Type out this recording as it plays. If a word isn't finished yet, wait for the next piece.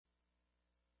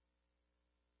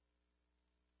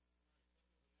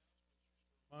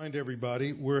Remind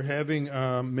everybody, we're having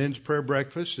men's prayer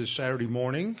breakfast this Saturday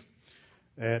morning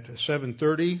at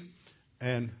 7:30,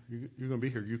 and you're going to be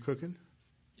here. You cooking?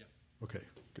 Yeah. Okay,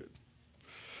 good.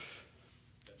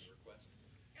 Any request?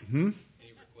 Hmm?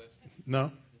 Any request?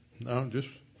 No, just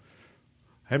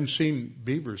haven't seen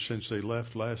Beavers since they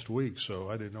left last week, so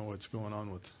I didn't know what's going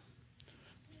on with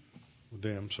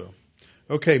them. So,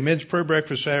 okay, men's prayer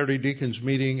breakfast Saturday, deacons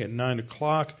meeting at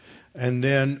 9:00. And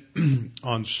then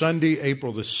on Sunday,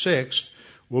 April the 6th,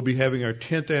 we'll be having our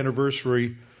 10th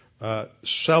anniversary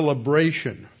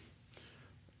celebration.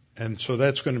 And so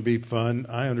that's going to be fun.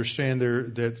 I understand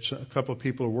that a couple of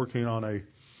people are working on a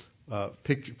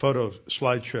photo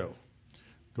slideshow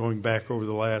going back over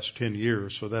the last 10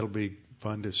 years. So that'll be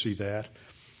fun to see that.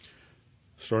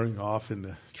 Starting off in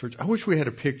the church. I wish we had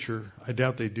a picture. I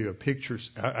doubt they do.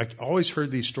 I always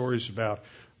heard these stories about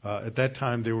at that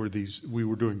time, we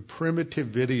were doing primitive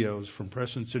videos from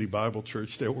Preston City Bible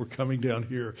Church that were coming down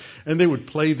here, and they would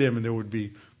play them, and there would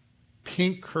be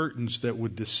pink curtains that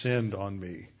would descend on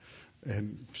me,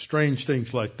 and strange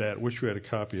things like that. Wish we had a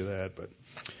copy of that, but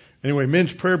anyway,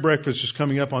 men's prayer breakfast is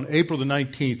coming up on April the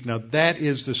 19th. Now that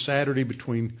is the Saturday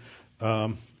between,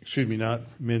 not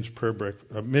men's prayer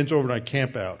breakfast, men's overnight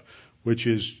campout, which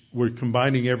is we're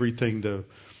combining everything. The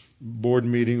board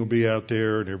meeting will be out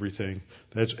there and everything.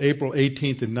 That's April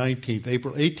 18th and 19th.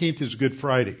 April 18th is Good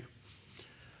Friday.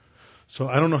 So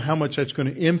I don't know how much that's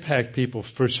going to impact people.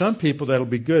 For some people, that'll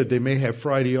be good. They may have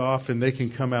Friday off and they can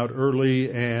come out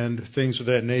early and things of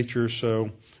that nature.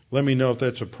 So let me know if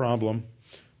that's a problem.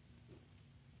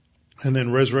 And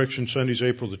then Resurrection Sunday is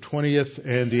April the 20th,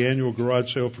 and the annual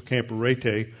garage sale for Camp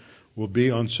Arete will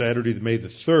be on Saturday, May the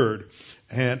 3rd.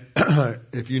 And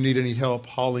if you need any help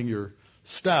hauling your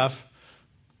stuff,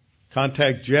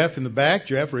 contact Jeff in the back.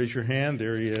 Jeff, raise your hand.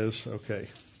 There he is. Okay.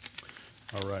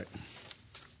 All right.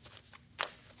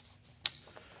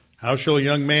 How shall a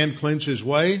young man cleanse his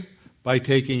way? By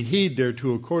taking heed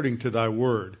thereto according to thy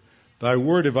word. Thy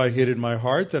word have I hid in my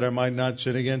heart, that I might not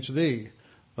sin against thee.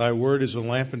 Thy word is a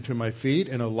lamp unto my feet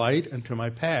and a light unto my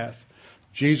path.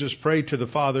 Jesus prayed to the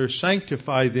Father,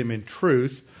 sanctify them in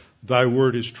truth. Thy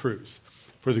word is truth.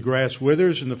 For the grass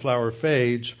withers and the flower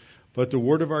fades, but the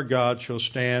word of our God shall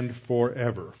stand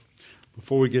forever.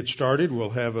 Before we get started, we'll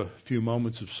have a few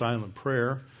moments of silent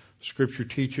prayer. Scripture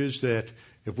teaches that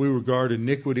if we regard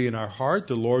iniquity in our heart,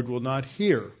 the Lord will not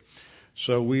hear.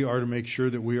 So we are to make sure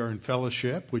that we are in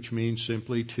fellowship, which means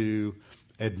simply to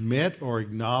admit or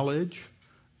acknowledge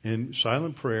in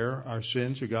silent prayer our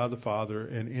sins to God the Father,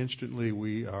 and instantly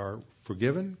we are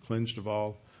forgiven, cleansed of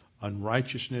all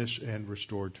unrighteousness, and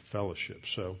restored to fellowship.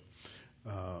 So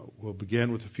we'll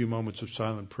begin with a few moments of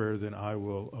silent prayer, then I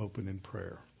will open in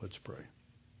prayer. Let's pray.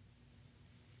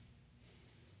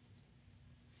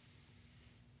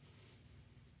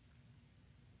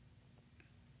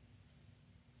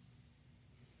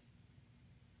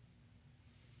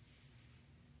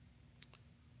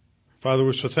 Father,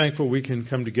 we're so thankful we can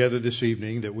come together this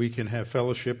evening, that we can have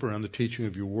fellowship around the teaching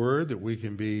of your word, that we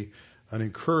can be an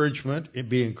encouragement,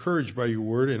 be encouraged by your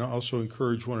word, and also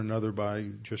encourage one another by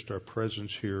just our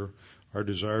presence here, our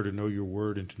desire to know your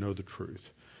word and to know the truth.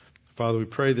 Father, we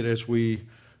pray that as we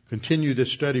continue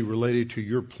this study related to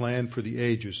your plan for the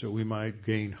ages, that we might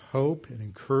gain hope and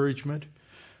encouragement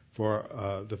for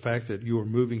the fact that you are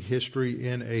moving history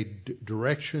in a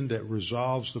direction that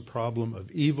resolves the problem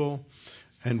of evil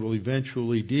and will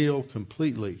eventually deal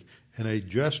completely in a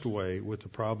just way with the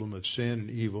problem of sin and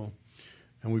evil.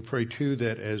 And we pray, too,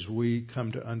 that as we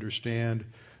come to understand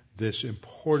this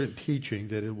important teaching,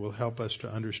 that it will help us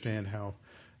to understand how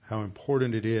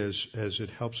important it is, as it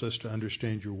helps us to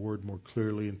understand your word more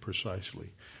clearly and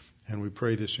precisely. And we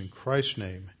pray this in Christ's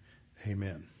name.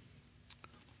 Amen.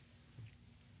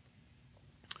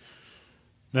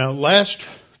 Now, last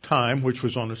time, which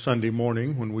was on a Sunday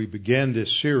morning when we began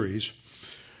this series,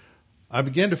 I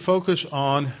began to focus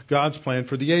on God's plan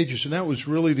for the ages, and that was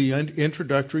really the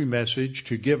introductory message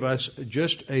to give us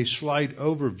just a slight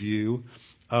overview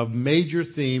of major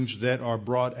themes that are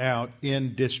brought out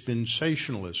in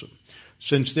dispensationalism.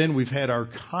 Since then, we've had our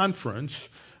conference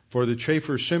for the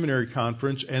Chafer Seminary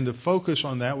Conference, and the focus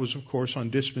on that was, of course,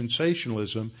 on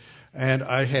dispensationalism. And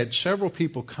I had several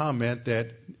people comment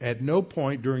that at no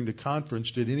point during the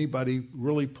conference did anybody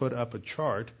really put up a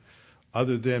chart,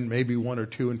 other than maybe one or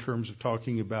two in terms of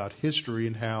talking about history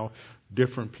and how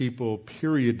different people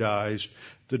periodized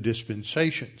the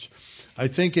dispensations. I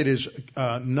think it is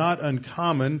not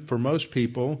uncommon for most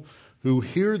people who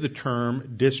hear the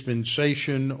term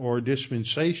dispensation or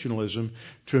dispensationalism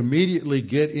to immediately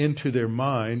get into their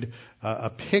mind a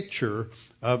picture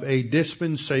of a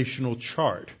dispensational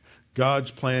chart.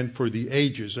 God's plan for the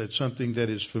ages. That's something that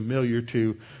is familiar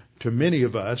to many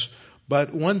of us.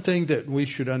 But one thing that we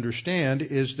should understand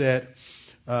is that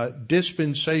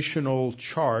dispensational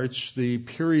charts, the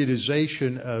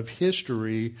periodization of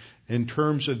history in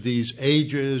terms of these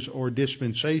ages or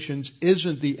dispensations,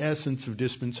 isn't the essence of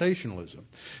dispensationalism.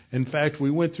 In fact,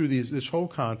 we went through this whole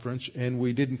conference and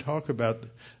we didn't talk about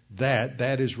that.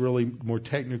 That is really more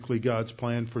technically God's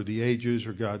plan for the ages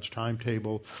or God's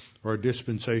timetable or a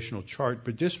dispensational chart.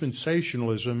 But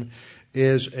dispensationalism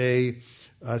is a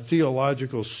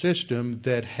theological system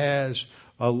that has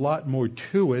a lot more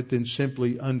to it than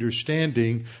simply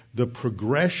understanding the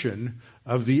progression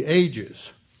of the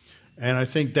ages. And I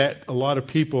think that a lot of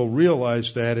people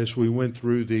realized that as we went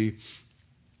through the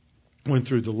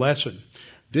lesson.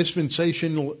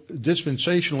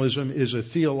 Dispensationalism is a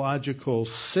theological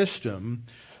system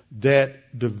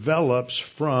that develops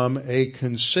from a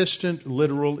consistent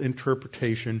literal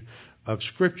interpretation of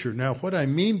Scripture. Now, what I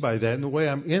mean by that, and the way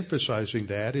I'm emphasizing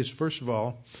that, is first of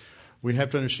all, we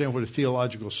have to understand what a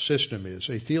theological system is.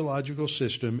 A theological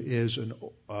system is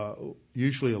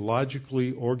usually a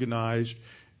logically organized,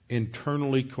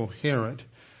 internally coherent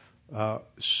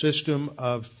system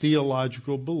of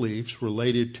theological beliefs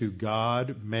related to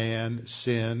God, man,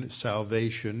 sin,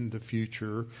 salvation, the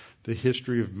future, the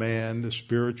history of man, the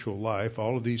spiritual life,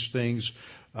 all of these things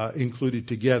included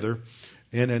together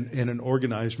in an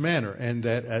organized manner. And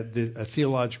that a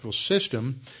theological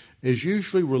system is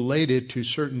usually related to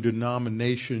certain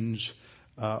denominations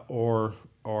or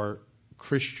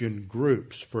Christian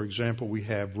groups. For example, we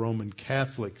have Roman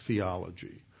Catholic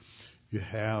theology. You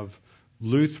have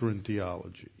Lutheran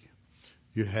theology.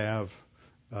 You have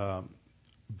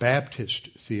Baptist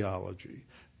theology.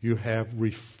 You have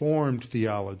Reformed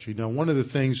theology. Now, one of the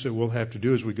things that we'll have to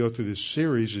do as we go through this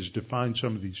series is define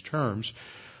some of these terms.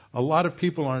 A lot of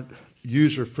people aren't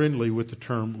user-friendly with the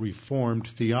term Reformed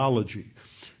theology.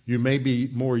 You may be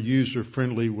more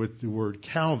user-friendly with the word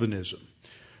Calvinism.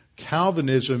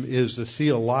 Calvinism is the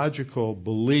theological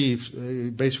beliefs,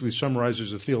 basically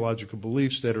summarizes the theological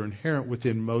beliefs that are inherent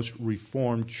within most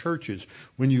Reformed churches.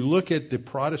 When you look at the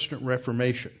Protestant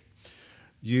Reformation,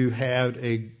 you had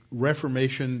a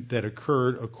Reformation that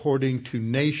occurred according to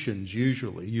nations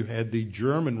usually. You had the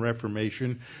German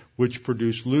Reformation, which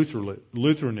produced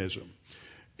Lutheranism.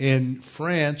 In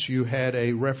France, you had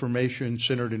a Reformation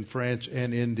centered in France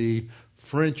and in the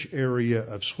French area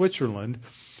of Switzerland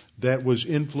that was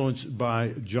influenced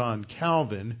by John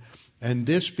Calvin, and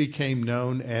this became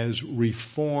known as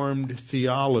Reformed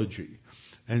theology.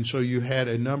 And so you had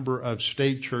a number of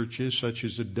state churches, such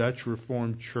as the Dutch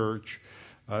Reformed Church,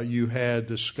 you had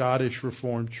the Scottish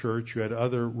Reformed Church, you had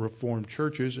other Reformed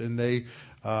churches, and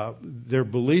their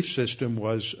belief system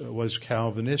was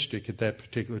Calvinistic at that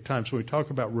particular time. So when we talk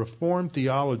about Reformed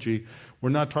theology, we're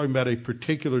not talking about a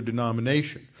particular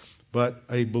denomination, but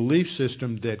a belief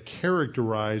system that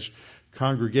characterized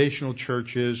congregational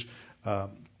churches,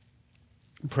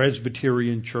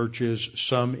 Presbyterian churches,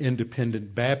 some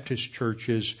independent Baptist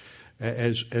churches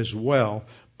as well,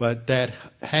 but that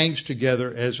hangs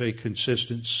together as a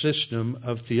consistent system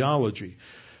of theology.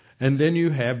 And then you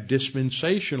have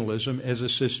dispensationalism as a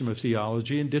system of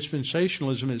theology, and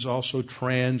dispensationalism is also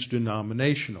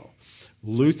trans-denominational.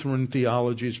 Lutheran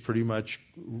theology is pretty much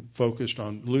focused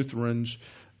on Lutherans,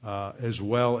 as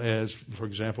well as, for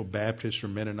example, Baptists or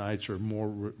Mennonites are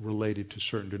more related to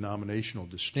certain denominational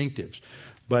distinctives.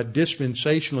 But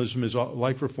dispensationalism, is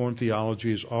like Reformed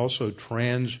theology, is also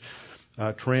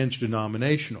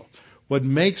trans-denominational. What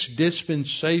makes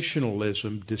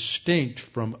dispensationalism distinct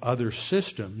from other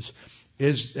systems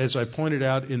is, as I pointed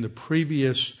out in the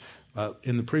previous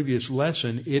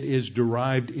lesson, it is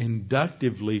derived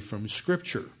inductively from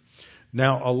Scripture.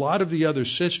 Now, a lot of the other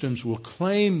systems will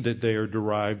claim that they are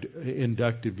derived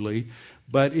inductively,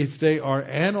 but if they are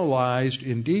analyzed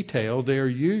in detail, they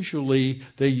usually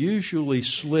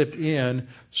slip in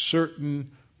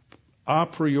certain a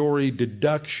priori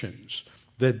deductions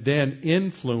that then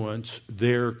influence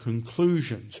their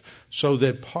conclusions. So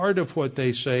that part of what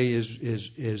they say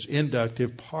is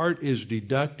inductive, part is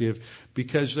deductive,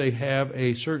 because they have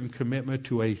a certain commitment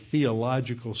to a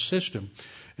theological system.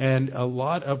 And a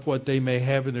lot of what they may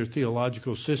have in their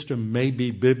theological system may be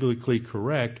biblically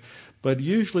correct, but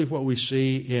usually what we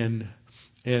see in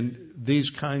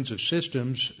these kinds of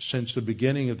systems since the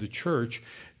beginning of the church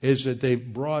is that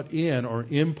they've brought in or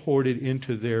imported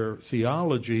into their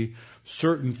theology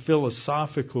certain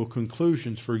philosophical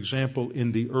conclusions. For example,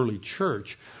 in the early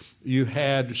church, you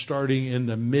had, starting in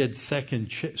the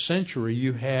mid-2nd century,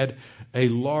 you had a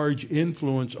large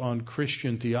influence on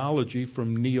Christian theology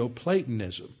from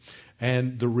Neoplatonism.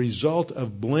 and the result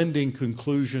of blending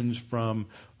conclusions from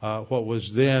what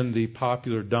was then the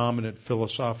popular dominant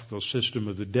philosophical system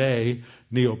of the day,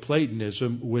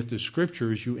 Neoplatonism, with the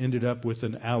Scriptures, you ended up with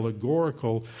an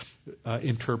allegorical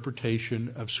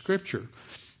interpretation of Scripture.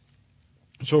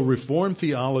 So Reformed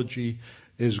theology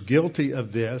is guilty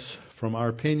of this. From our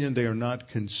opinion, they are not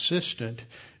consistent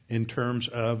in terms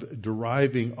of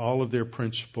deriving all of their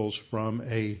principles from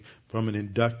an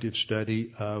inductive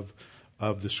study of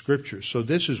the Scriptures. So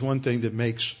this is one thing that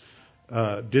makes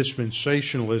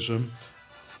dispensationalism.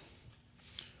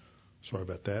 Sorry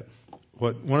about that.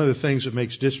 One of the things that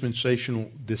makes dispensational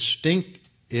distinct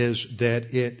is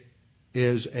that it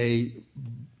is a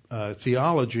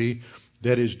theology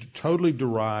that is totally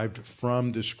derived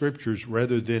from the Scriptures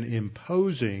rather than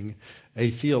imposing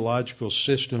a theological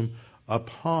system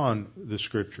upon the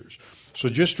Scriptures. So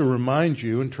just to remind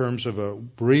you, in terms of a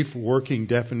brief working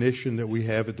definition that we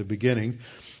have at the beginning,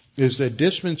 is that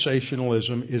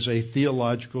dispensationalism is a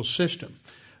theological system.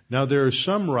 Now, there are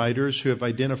some writers who have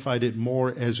identified it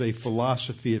more as a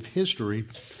philosophy of history,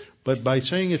 but by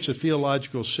saying it's a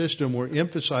theological system, we're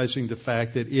emphasizing the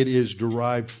fact that it is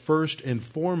derived first and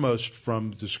foremost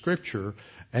from the Scripture,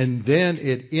 and then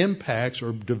it impacts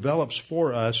or develops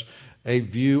for us a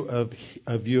view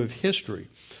of history.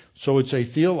 So it's a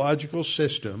theological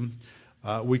system.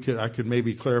 I could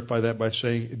maybe clarify that by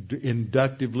saying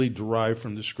inductively derived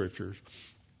from the Scriptures,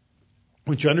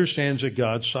 which understands that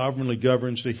God sovereignly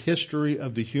governs the history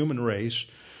of the human race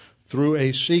through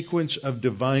a sequence of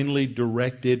divinely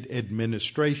directed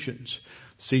administrations.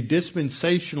 See,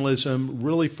 dispensationalism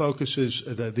really focuses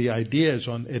the ideas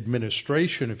on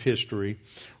administration of history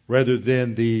rather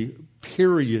than the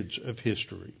periods of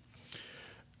history.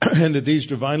 And that these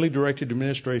divinely directed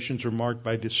administrations are marked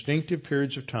by distinctive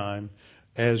periods of time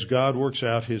as God works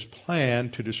out His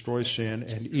plan to destroy sin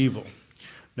and evil.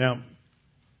 Now,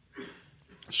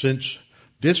 since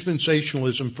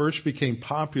dispensationalism first became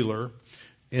popular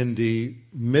in the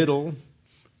middle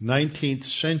 19th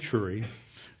century,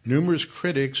 numerous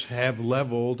critics have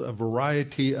leveled a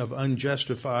variety of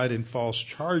unjustified and false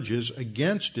charges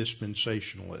against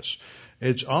dispensationalists.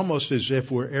 It's almost as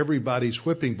if we're everybody's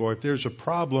whipping boy. If there's a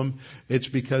problem, it's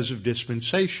because of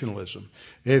dispensationalism.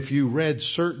 If you read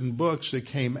certain books that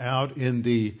came out in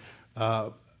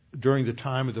during the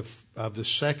time of the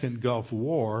Second Gulf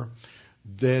War,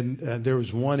 then there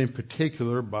was one in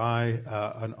particular by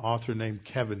an author named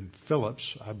Kevin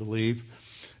Phillips, I believe,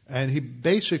 and he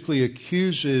basically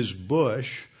accuses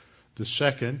Bush, the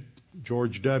second,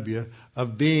 George W.,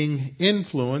 of being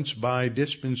influenced by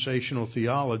dispensational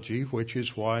theology, which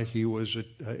is why he was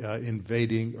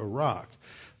invading Iraq.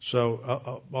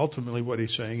 So ultimately what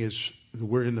he's saying is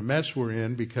we're in the mess we're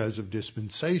in because of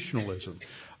dispensationalism.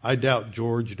 I doubt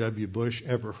George W. Bush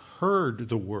ever heard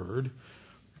the word.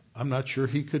 I'm not sure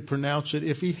he could pronounce it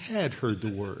if he had heard the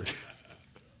word.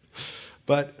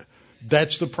 But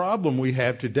that's the problem we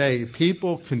have today.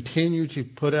 People continue to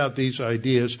put out these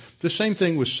ideas. The same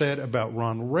thing was said about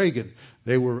Ronald Reagan.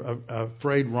 They were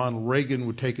afraid Ronald Reagan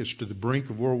would take us to the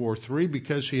brink of World War III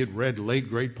because he had read Late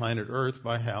Great Planet Earth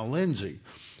by Hal Lindsey.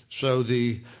 So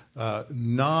the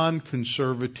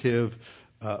non-conservative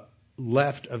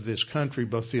left of this country,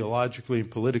 both theologically and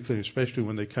politically, especially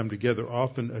when they come together,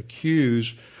 often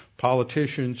accuse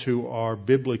politicians who are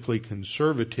biblically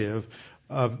conservative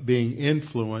of being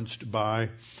influenced by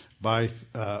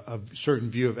a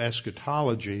certain view of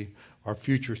eschatology or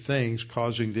future things,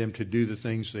 causing them to do the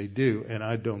things they do. And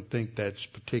I don't think that's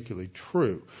particularly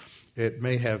true. It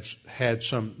may have had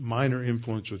some minor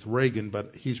influence with Reagan,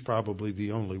 but he's probably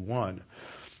the only one.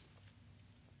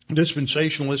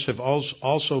 Dispensationalists have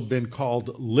also been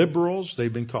called liberals,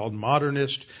 they've been called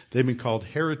modernists, they've been called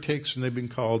heretics, and they've been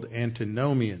called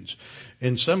antinomians.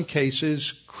 In some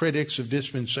cases, critics of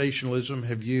dispensationalism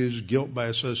have used guilt by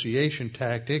association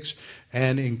tactics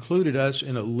and included us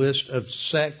in a list of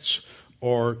sects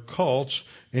or cults,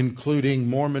 including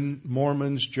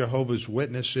Mormons, Jehovah's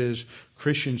Witnesses,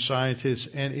 Christian Scientists,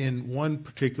 and in one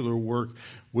particular work,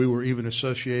 we were even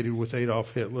associated with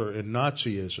Adolf Hitler and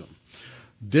Nazism.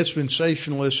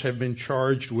 Dispensationalists have been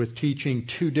charged with teaching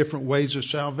two different ways of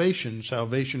salvation: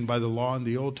 salvation by the law in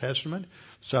the Old Testament,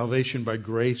 salvation by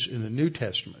grace in the New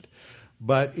Testament.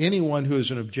 But anyone who is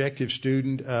an objective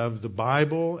student of the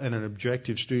Bible and an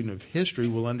objective student of history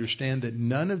will understand that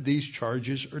none of these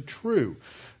charges are true.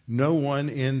 No one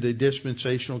in the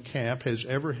dispensational camp has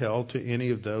ever held to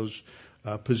any of those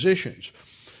positions.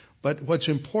 But what's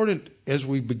important as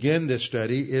we begin this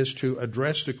study is to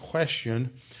address the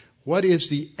question, what is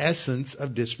the essence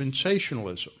of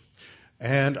dispensationalism?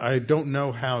 And I don't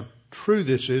know how true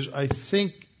this is. I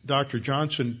think Dr.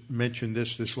 Johnson mentioned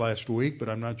this last week, but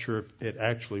I'm not sure if it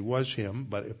actually was him,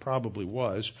 but it probably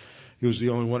was. He was the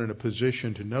only one in a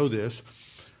position to know this.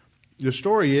 The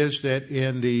story is that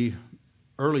in the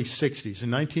early 60s,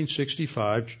 in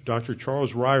 1965, Dr.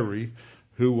 Charles Ryrie,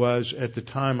 who was at the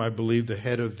time, I believe, the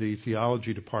head of the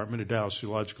theology department at Dallas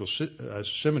Theological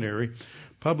Seminary,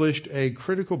 published a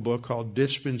critical book called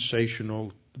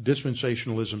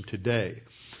Dispensationalism Today.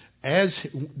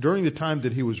 During the time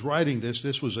that he was writing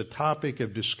this was a topic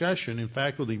of discussion in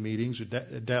faculty meetings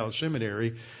at Dallas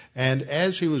Seminary. And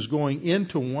as he was going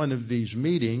into one of these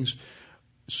meetings,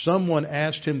 someone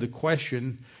asked him the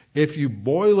question, if you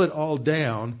boil it all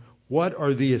down, what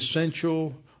are the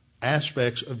essential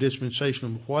aspects of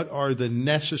dispensationalism? What are the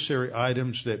necessary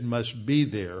items that must be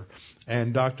there?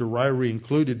 And Dr. Ryrie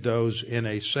included those in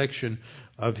a section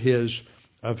of his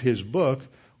book,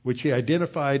 which he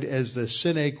identified as the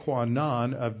sine qua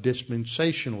non of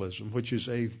dispensationalism, which is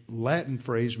a Latin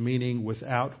phrase meaning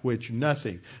without which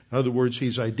nothing. In other words,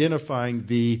 he's identifying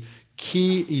the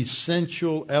key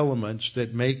essential elements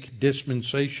that make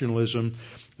dispensationalism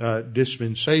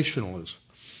dispensationalism.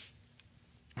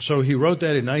 So he wrote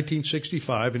that in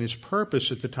 1965, and his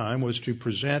purpose at the time was to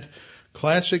present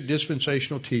classic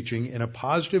dispensational teaching in a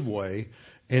positive way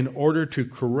in order to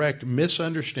correct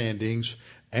misunderstandings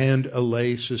and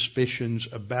allay suspicions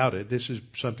about it. This is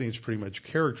something that's pretty much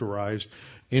characterized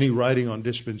any writing on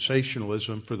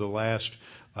dispensationalism for the last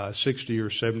 60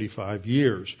 or 75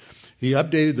 years. He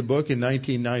updated the book in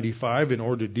 1995 in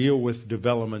order to deal with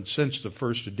developments since the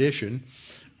first edition.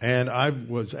 And I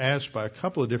was asked by a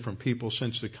couple of different people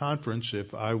since the conference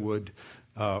if I would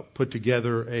put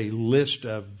together a list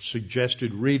of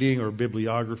suggested reading or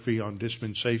bibliography on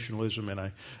dispensationalism,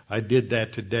 and I did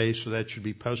that today, so that should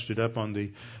be posted up on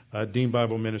the Dean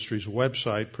Bible Ministries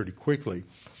website pretty quickly.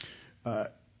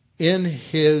 In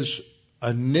his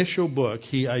initial book,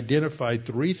 he identified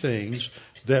three things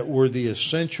that were the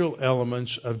essential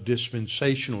elements of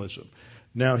dispensationalism.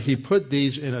 Now, he put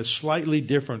these in a slightly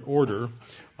different order.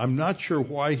 I'm not sure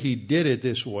why he did it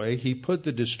this way. He put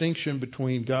the distinction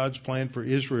between God's plan for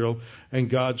Israel and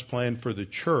God's plan for the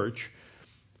church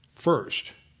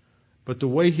first. But the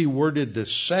way he worded the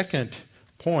second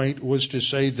point was to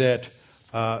say that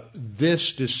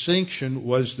this distinction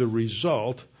was the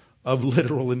result of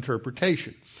literal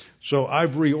interpretation. So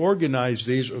I've reorganized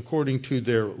these according to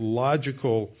their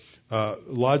logical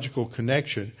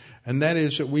connection, and that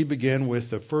is that we begin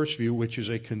with the first view, which is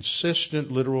a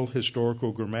consistent literal,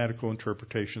 historical, grammatical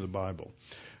interpretation of the Bible.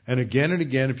 And again,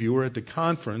 if you were at the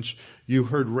conference, you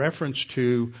heard reference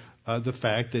to the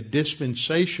fact that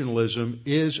dispensationalism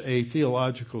is a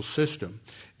theological system.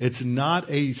 It's not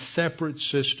a separate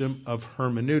system of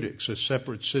hermeneutics, a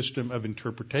separate system of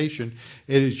interpretation.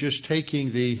 It is just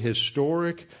taking the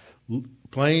historic,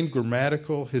 plain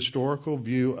grammatical, historical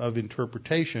view of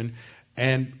interpretation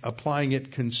and applying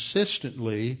it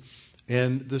consistently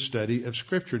in the study of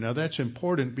Scripture. Now, that's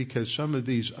important because some of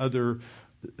these other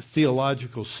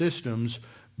theological systems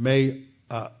may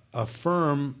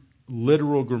affirm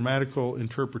literal grammatical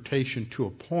interpretation to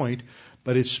a point,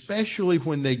 but especially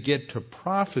when they get to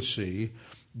prophecy,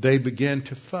 they begin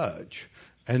to fudge.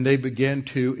 And they begin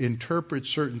to interpret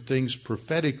certain things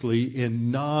prophetically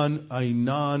in a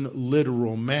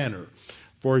non-literal manner.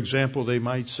 For example, they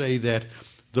might say that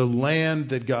the land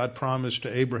that God promised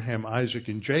to Abraham, Isaac,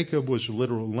 and Jacob was a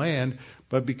literal land,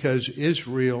 but because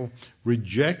Israel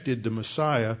rejected the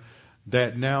Messiah,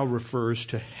 that now refers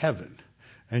to heaven.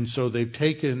 And so they've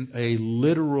taken a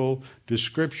literal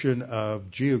description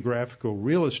of geographical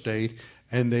real estate,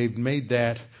 and they've made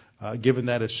that given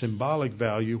that a symbolic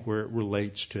value where it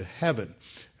relates to heaven.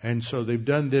 And so they've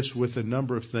done this with a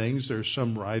number of things. There are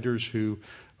some writers who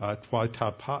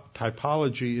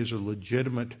typology is a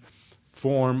legitimate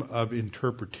form of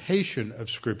interpretation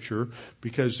of Scripture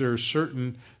because there are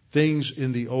certain things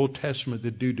in the Old Testament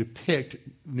that do depict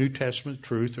New Testament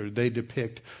truth, or they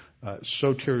depict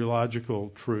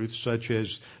soteriological truth, such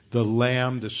as the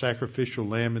lamb, the sacrificial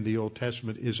lamb in the Old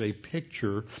Testament is a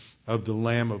picture of the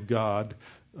Lamb of God,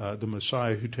 the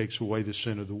Messiah who takes away the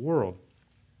sin of the world.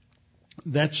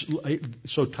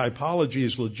 So typology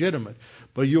is legitimate,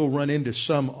 but you'll run into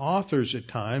some authors at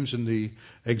times, and the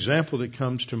example that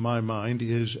comes to my mind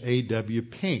is A.W.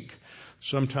 Pink.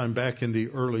 Sometime back in the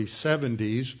early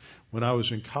 70s, when I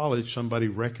was in college, somebody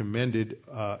recommended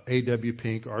A.W.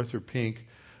 Pink, Arthur Pink,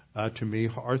 to me.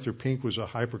 Arthur Pink was a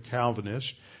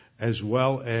hyper-Calvinist, as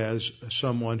well as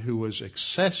someone who was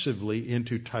excessively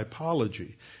into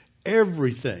typology.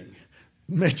 Everything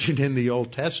mentioned in the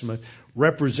Old Testament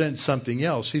represents something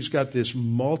else. He's got this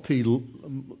multi-tiered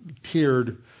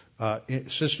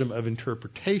system of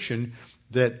interpretation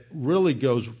that really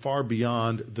goes far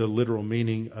beyond the literal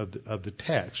meaning of the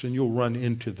text, and you'll run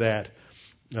into that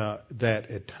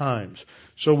at times.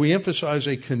 So we emphasize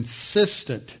a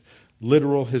consistent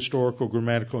literal, historical,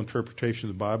 grammatical interpretation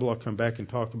of the Bible. I'll come back and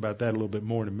talk about that a little bit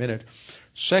more in a minute.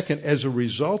 Second, as a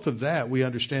result of that, we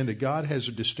understand that God has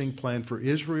a distinct plan for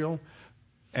Israel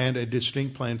and a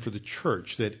distinct plan for the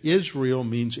church. That Israel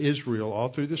means Israel all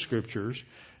through the Scriptures.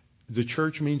 The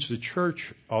church means the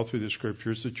church all through the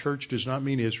Scriptures. The church does not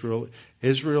mean Israel.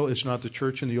 Israel is not the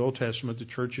church in the Old Testament. The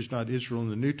church is not Israel in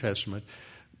the New Testament.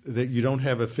 That you don't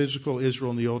have a physical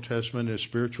Israel in the Old Testament and a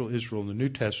spiritual Israel in the New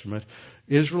Testament.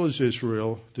 Israel is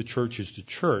Israel. The church is the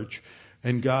church.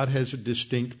 And God has a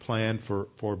distinct plan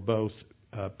for both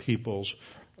peoples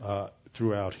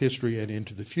throughout history and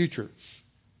into the future.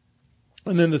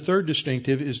 And then the third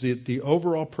distinctive is that the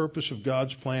overall purpose of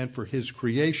God's plan for His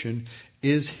creation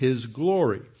is His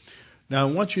glory. Now,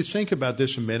 I want you to think about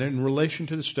this a minute in relation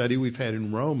to the study we've had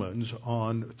in Romans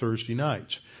on Thursday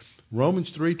nights.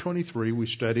 Romans 3:23, we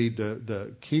studied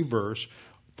the key verse,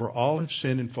 for all have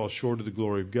sinned and fall short of the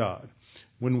glory of God.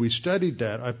 When we studied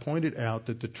that, I pointed out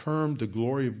that the term the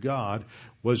glory of God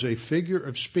was a figure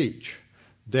of speech.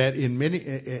 That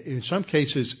in some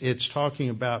cases it's talking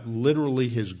about literally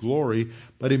His glory,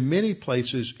 but in many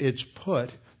places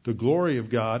the glory of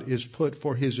God is put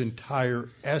for His entire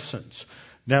essence.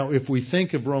 Now, if we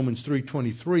think of Romans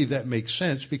 3:23, that makes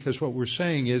sense, because what we're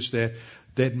saying is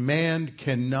that man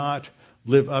cannot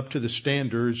live up to the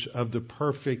standards of the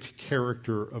perfect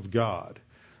character of God.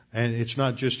 And it's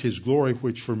not just His glory,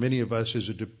 which for many of us is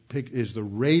the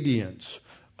radiance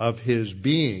of His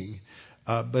being,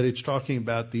 but it's talking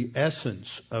about the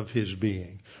essence of His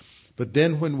being. But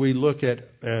then when we look at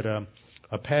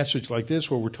a passage like this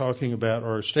where we're talking about,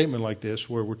 or a statement like this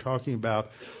where we're talking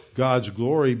about God's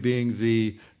glory being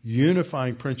the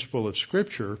unifying principle of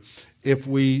Scripture, if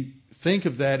we think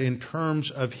of that in terms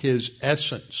of His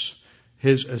essence,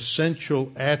 His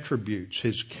essential attributes,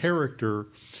 His character,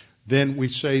 then we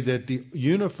say that the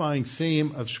unifying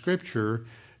theme of Scripture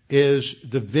is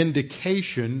the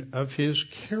vindication of His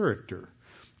character.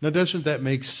 Now, doesn't that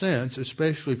make sense,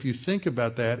 especially if you think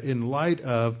about that in light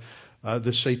of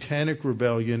the satanic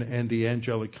rebellion and the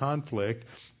angelic conflict,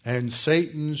 and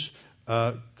Satan's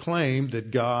claim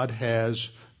that God has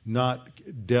not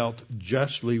dealt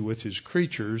justly with His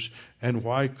creatures, and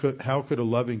how could a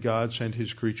loving God send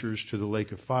His creatures to the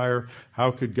lake of fire? How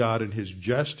could God in His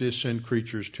justice send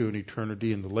creatures to an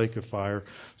eternity in the lake of fire?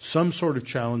 Some sort of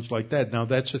challenge like that. Now,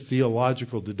 that's a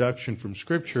theological deduction from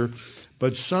Scripture,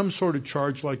 but some sort of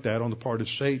charge like that on the part of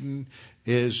Satan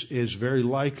is very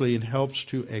likely and helps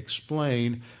to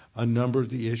explain a number of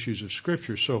the issues of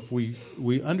Scripture. So if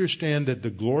we understand that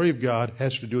the glory of God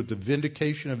has to do with the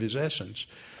vindication of His essence,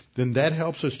 then that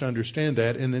helps us to understand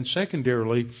that. And then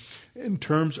secondarily, in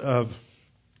terms of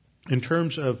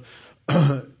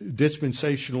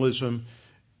dispensationalism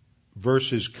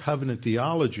versus covenant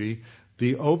theology,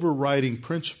 the overriding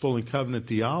principle in covenant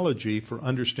theology for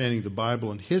understanding the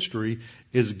Bible and history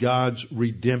is God's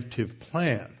redemptive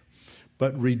plan.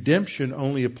 But redemption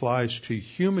only applies to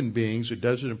human beings. It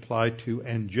doesn't apply to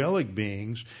angelic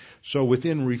beings. So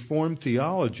within Reformed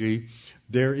theology,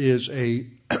 there is a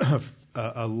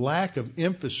lack of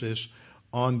emphasis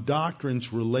on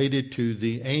doctrines related to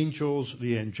the angels,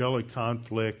 the angelic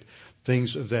conflict,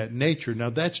 things of that nature. Now,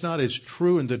 that's not as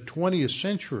true in the 20th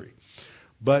century,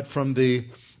 but from the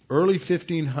early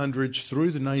 1500s through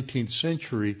the 19th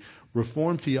century,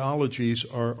 Reformed theologies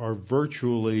are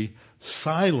virtually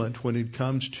silent when it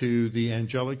comes to the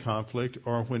angelic conflict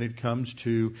or when it comes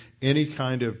to any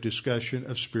kind of discussion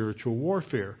of spiritual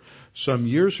warfare. Some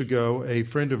years ago, a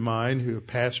friend of mine, a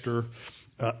pastor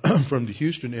from the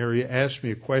Houston area, asked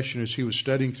me a question as he was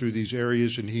studying through these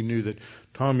areas, and he knew that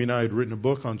Tommy and I had written a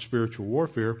book on spiritual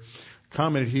warfare.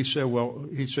 He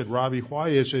said, Robbie, why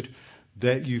is it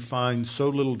that you find so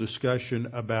little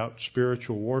discussion about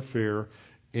spiritual warfare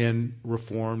in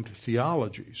Reformed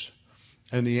theologies?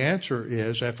 And the answer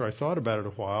is, after I thought about it a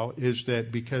while, is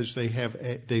that because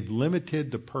they've limited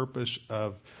the purpose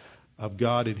of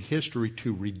God in history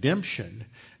to redemption,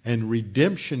 and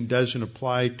redemption doesn't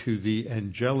apply to the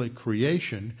angelic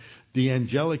creation. The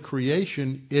angelic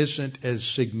creation isn't as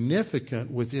significant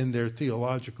within their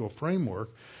theological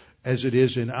framework as it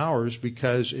is in ours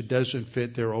because it doesn't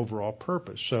fit their overall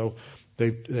purpose. So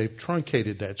they've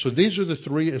truncated that. So these are the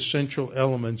three essential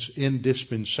elements in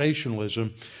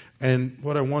dispensationalism. And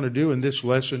what I want to do in this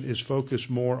lesson is focus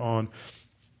more on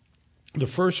the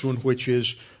first one, which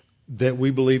is that we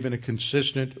believe in a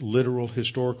consistent, literal,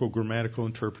 historical, grammatical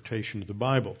interpretation of the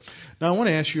Bible. Now, I want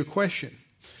to ask you a question.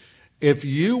 If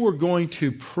you were going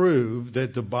to prove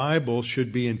that the Bible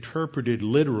should be interpreted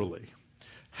literally,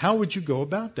 how would you go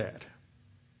about that?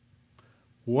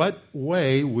 What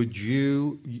way would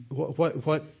you,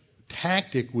 what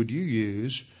tactic would you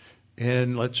use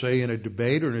in, let's say, in a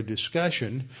debate or in a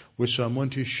discussion with someone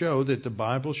to show that the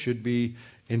Bible should be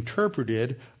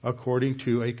interpreted according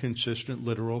to a consistent,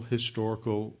 literal,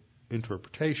 historical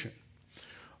interpretation?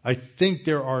 I think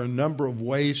there are a number of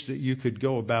ways that you could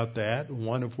go about that,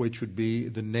 one of which would be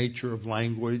the nature of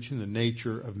language and the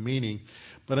nature of meaning.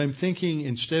 But I'm thinking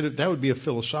instead of, that would be a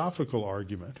philosophical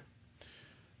argument.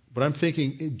 But I'm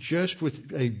thinking just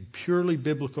with a purely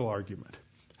biblical argument,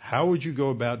 how would you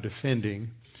go about defending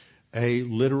a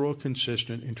literal,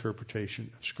 consistent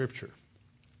interpretation of Scripture?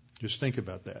 Just think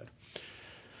about that.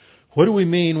 What do we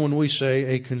mean when we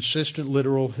say a consistent,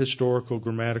 literal, historical,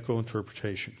 grammatical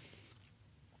interpretation?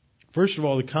 First of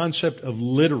all, the concept of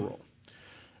literal,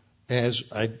 as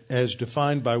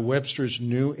defined by Webster's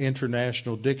New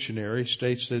International Dictionary,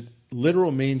 states that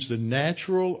literal means the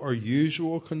natural or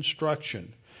usual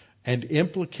construction and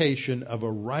implication of a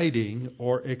writing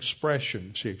or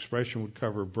expression. See, expression would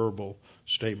cover verbal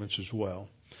statements as well,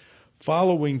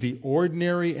 following the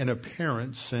ordinary and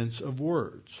apparent sense of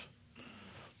words.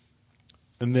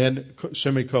 And then,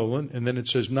 semicolon, and then it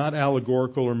says not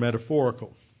allegorical or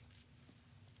metaphorical.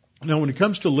 Now, when it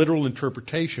comes to literal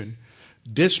interpretation,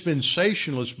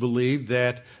 dispensationalists believe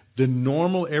that the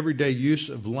normal everyday use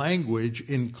of language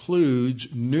includes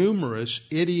numerous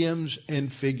idioms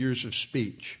and figures of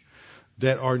speech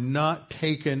that are not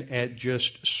taken at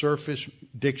just surface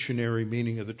dictionary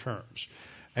meaning of the terms.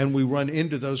 And we run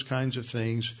into those kinds of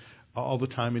things all the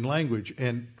time in language.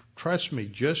 And trust me,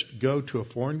 just go to a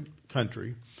foreign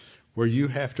country where you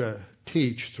have to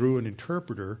teach through an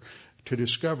interpreter to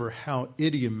discover how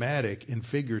idiomatic and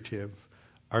figurative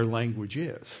our language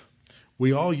is.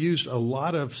 We all use a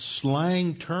lot of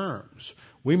slang terms.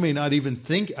 We may not even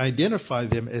identify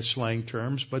them as slang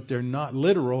terms, but they're not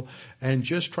literal, and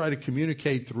just try to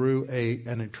communicate through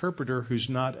an interpreter who's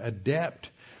not adept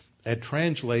at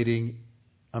translating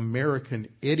American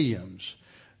idioms.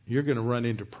 You're going to run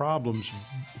into problems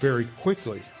very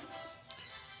quickly.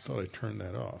 Thought I turned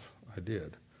that off. I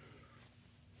did.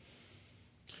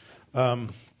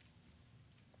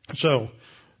 So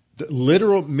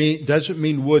literal doesn't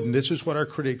mean wooden. This is what our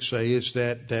critics say, is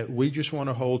that we just want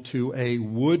to hold to a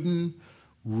wooden,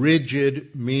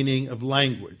 rigid meaning of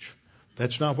language.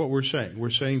 That's not what we're saying.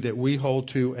 We're saying that we hold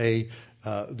to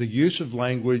the use of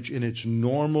language in its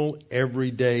normal,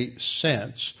 everyday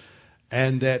sense,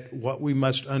 and that what we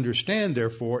must understand,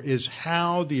 therefore, is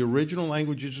how the original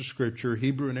languages of Scripture,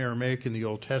 Hebrew and Aramaic in the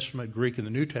Old Testament, Greek in the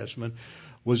New Testament,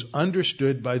 was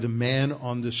understood by the man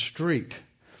on the street.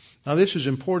 Now, this is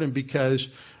important because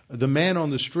the man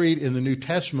on the street in the New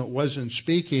Testament wasn't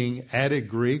speaking Attic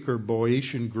Greek or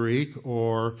Boeotian Greek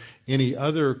or any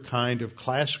other kind of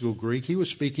classical Greek. He was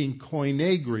speaking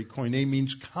Koine Greek. Koine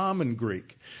means common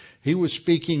Greek. He was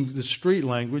speaking the street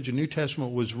language. The New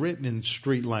Testament was written in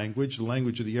street language, the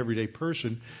language of the everyday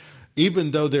person,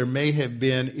 even though there may have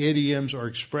been idioms or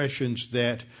expressions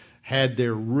that had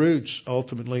their roots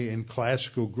ultimately in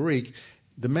classical Greek.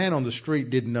 The man on the street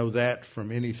didn't know that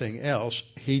from anything else.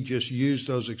 He just used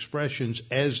those expressions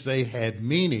as they had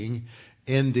meaning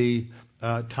in the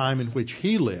time in which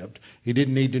he lived. He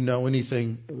didn't need to know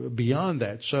anything beyond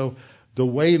that. So the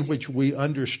way in which we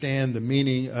understand the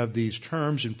meaning of these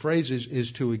terms and phrases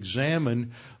is to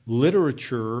examine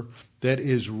literature that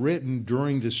is written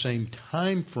during the same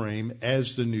time frame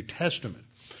as the New Testament.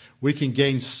 We can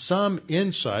gain some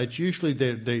insights, usually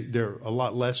they're a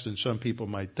lot less than some people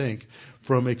might think,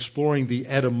 from exploring the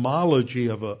etymology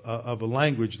of a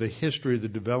language, the history of the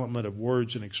development of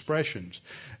words and expressions.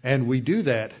 And we do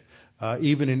that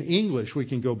even in English. We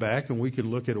can go back and we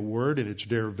can look at a word and its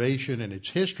derivation and its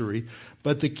history.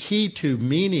 But the key to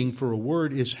meaning for a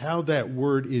word is how that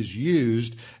word is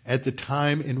used at the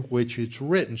time in which it's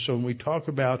written. So when we talk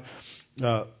about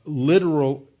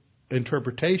literal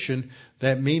interpretation,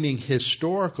 that meaning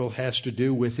historical has to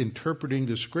do with interpreting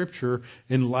the Scripture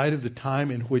in light of the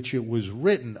time in which it was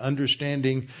written,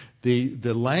 understanding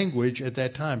the language at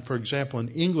that time. For example, in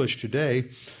English today,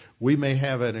 we may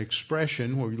have an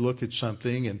expression where we look at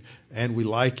something and we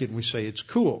like it and we say it's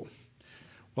cool.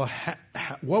 Well,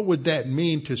 what would that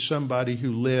mean to somebody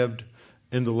who lived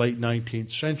in the late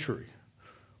 19th century?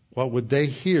 What would they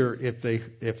hear if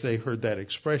they heard that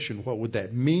expression? What would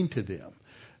that mean to them?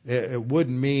 It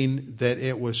wouldn't mean that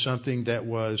it was something that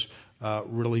was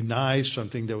really nice,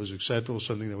 something that was acceptable,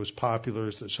 something that was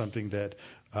popular, something that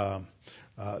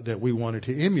we wanted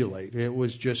to emulate. It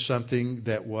was just something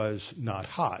that was not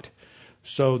hot.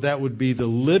 So that would be the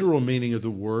literal meaning of the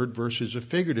word versus a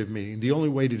figurative meaning. The only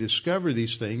way to discover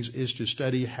these things is to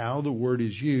study how the word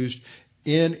is used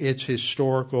in its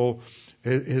historical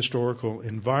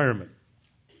environment.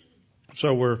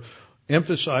 So we're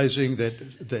emphasizing that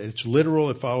it's literal,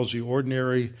 it follows the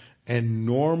ordinary and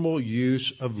normal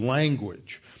use of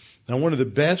language. Now, one of the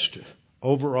best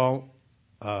overall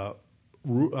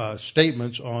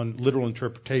statements on literal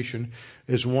interpretation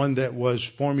is one that was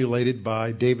formulated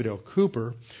by David L.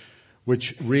 Cooper,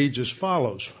 which reads as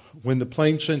follows: when the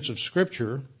plain sense of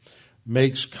Scripture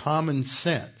makes common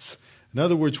sense. In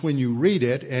other words, when you read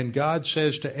it and God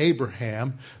says to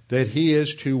Abraham that he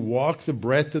is to walk the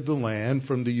breadth of the land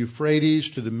from the Euphrates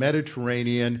to the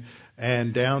Mediterranean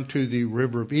and down to the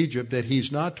river of Egypt, that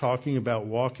he's not talking about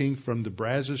walking from the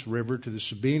Brazos River to the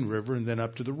Sabine River and then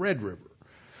up to the Red River.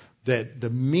 That the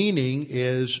meaning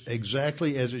is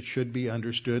exactly as it should be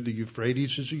understood. The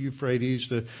Euphrates is the Euphrates,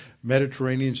 the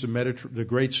Mediterranean is the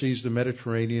Great Sea is the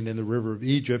Mediterranean, and the river of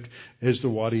Egypt is the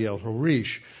Wadi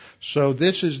el-Harish. So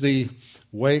this is the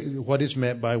way, what is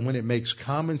meant by when it makes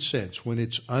common sense, when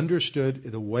it's understood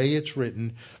the way it's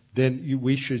written, then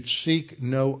we should seek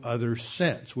no other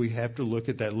sense. We have to look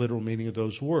at that literal meaning of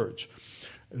those words.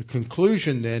 The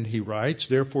conclusion then, he writes,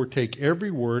 therefore take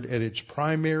every word at its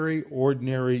primary,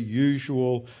 ordinary,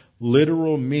 usual,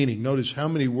 literal meaning. Notice how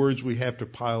many words we have to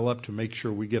pile up to make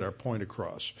sure we get our point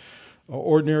across.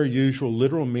 Ordinary, usual,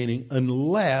 literal meaning,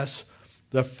 unless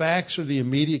the facts of the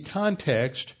immediate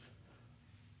context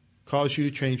cause you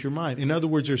to change your mind. In other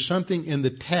words, there's something in the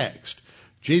text.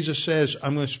 Jesus says,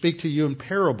 I'm going to speak to you in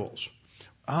parables.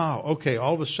 Okay,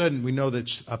 all of a sudden we know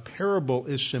that a parable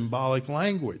is symbolic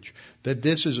language, that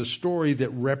this is a story that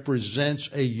represents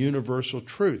a universal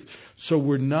truth. So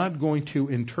we're not going to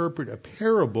interpret a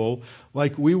parable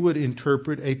like we would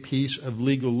interpret a piece of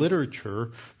legal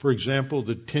literature. For example,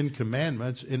 the Ten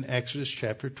Commandments in Exodus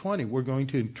chapter 20. We're going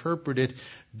to interpret it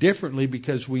differently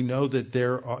because we know that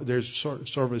there's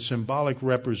sort of a symbolic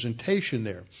representation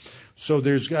there. So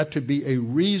there's got to be a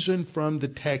reason from the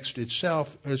text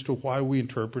itself as to why we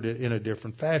interpret it in a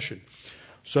different fashion.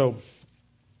 So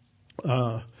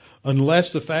unless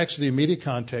the facts of the immediate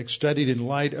context studied in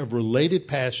light of related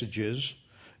passages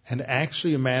and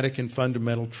axiomatic and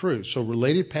fundamental truths. So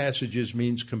related passages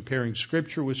means comparing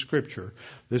Scripture with Scripture.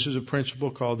 This is a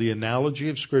principle called the analogy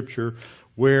of Scripture,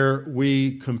 where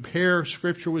we compare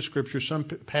Scripture with Scripture. Some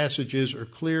passages are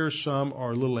clear, some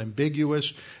are a little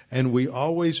ambiguous, and we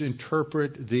always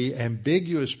interpret the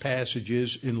ambiguous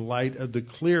passages in light of the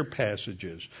clear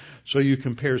passages. So you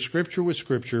compare Scripture with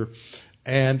Scripture,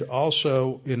 and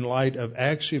also in light of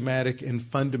axiomatic and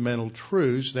fundamental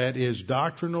truths, that is,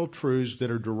 doctrinal truths that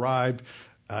are derived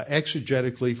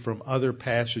exegetically from other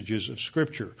passages of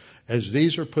Scripture. As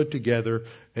these are put together,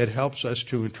 it helps us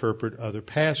to interpret other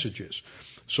passages.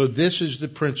 So this is the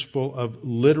principle of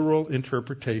literal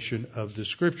interpretation of the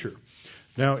Scripture.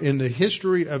 Now, in the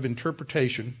history of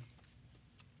interpretation,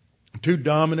 two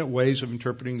dominant ways of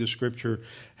interpreting the Scripture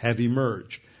have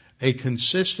emerged. A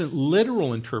consistent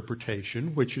literal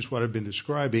interpretation, which is what I've been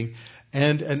describing,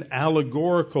 and an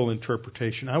allegorical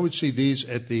interpretation. I would see these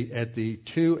at the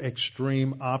two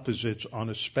extreme opposites on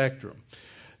a spectrum.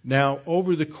 Now,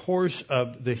 over the course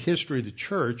of the history of the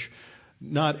church,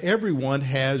 not everyone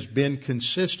has been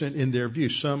consistent in their view.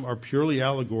 Some are purely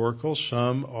allegorical,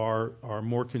 some are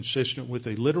more consistent with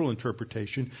a literal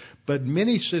interpretation, but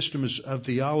many systems of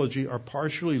theology are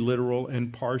partially literal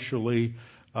and partially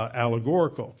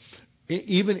allegorical.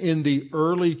 Even in the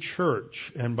early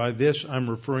church, and by this I'm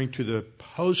referring to the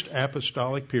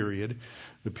post-apostolic period,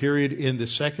 the period in the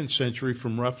 2nd century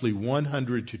from roughly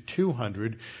 100 to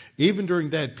 200, even during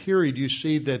that period you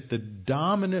see that the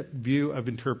dominant view of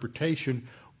interpretation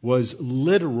was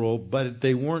literal, but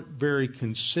they weren't very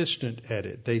consistent at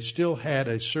it. They still had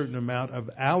a certain amount of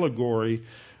allegory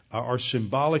or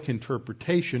symbolic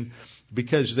interpretation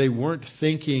because they weren't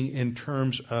thinking in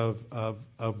terms of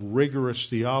rigorous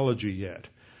theology yet.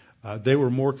 They were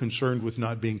more concerned with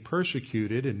not being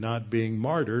persecuted and not being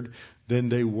martyred than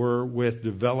they were with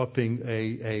developing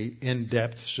a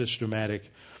in-depth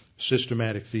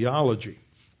systematic theology.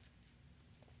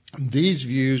 These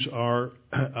views are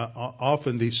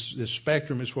often the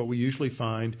spectrum is what we usually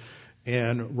find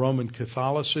in Roman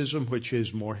Catholicism, which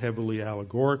is more heavily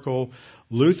allegorical.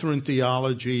 Lutheran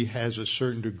theology has a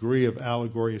certain degree of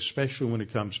allegory, especially when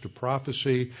it comes to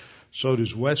prophecy. So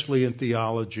does Wesleyan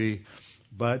theology.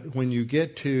 But when you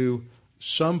get to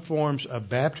some forms of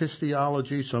Baptist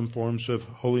theology, some forms of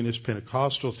Holiness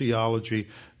Pentecostal theology,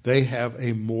 they have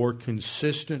a more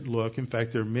consistent look. In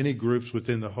fact, there are many groups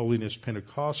within the Holiness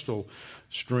Pentecostal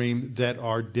stream that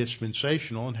are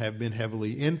dispensational and have been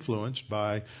heavily influenced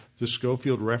by the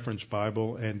Scofield Reference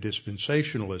Bible and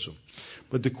dispensationalism.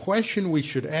 But the question we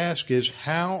should ask is,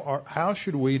 how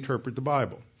should we interpret the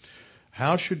Bible?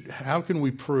 How can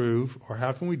we prove, or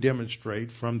how can we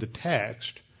demonstrate from the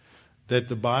text that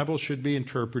the Bible should be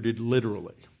interpreted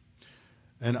literally?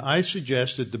 And I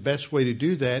suggest that the best way to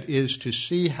do that is to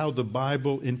see how the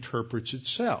Bible interprets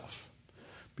itself.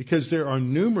 Because there are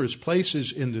numerous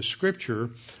places in the Scripture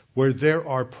where there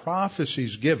are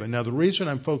prophecies given. Now, the reason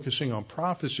I'm focusing on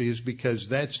prophecy is because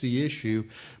that's the issue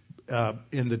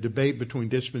in the debate between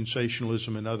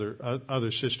dispensationalism and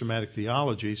other systematic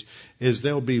theologies, is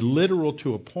they'll be literal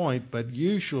to a point, but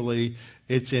usually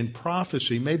it's in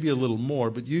prophecy, maybe a little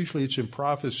more, but usually it's in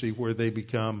prophecy where they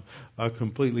become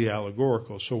completely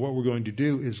allegorical. So what we're going to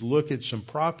do is look at some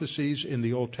prophecies in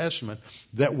the Old Testament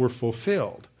that were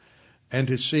fulfilled, and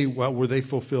to see, well, were they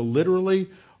fulfilled literally,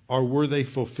 or were they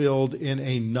fulfilled in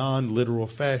a non-literal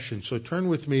fashion? So turn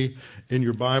with me in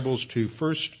your Bibles to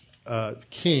 1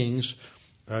 Kings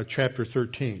chapter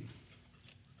 13.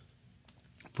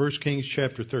 1 Kings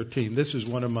chapter 13. This is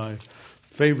one of my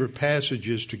favorite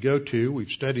passages to go to. We've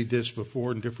studied this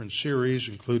before in different series,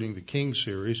 including the King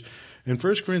series. In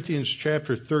 1 Kings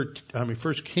chapter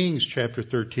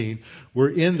 13, we're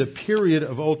in the period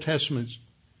of Old Testament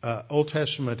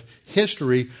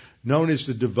history known as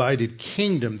the divided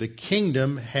kingdom. The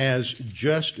kingdom has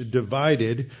just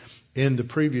divided in the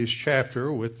previous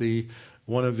chapter with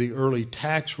one of the early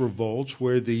tax revolts,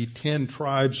 where the 10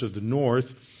 tribes of the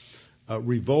north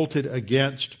revolted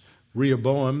against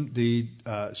Rehoboam, the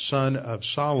son of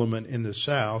Solomon, in the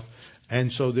south.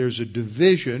 And so there's a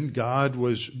division. God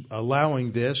was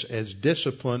allowing this as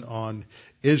discipline on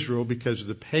Israel because of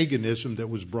the paganism that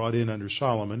was brought in under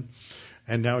Solomon.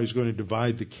 And now he's going to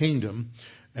divide the kingdom.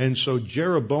 And so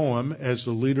Jeroboam, as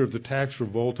the leader of the tax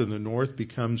revolt in the north,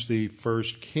 becomes the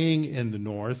first king in the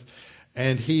north.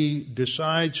 And he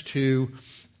decides to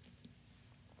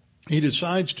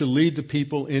lead the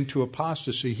people into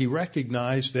apostasy. He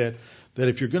recognized that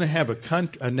if you're going to have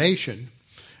a nation,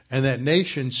 and that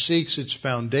nation seeks its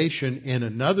foundation in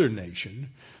another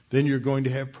nation, then you're going to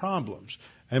have problems.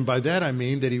 And by that I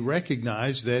mean that he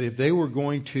recognized that if they were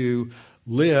going to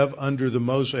live under the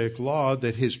Mosaic law,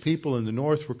 that his people in the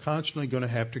north were constantly going to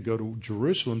have to go to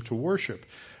Jerusalem to worship.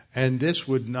 And this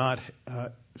would not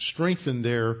strengthen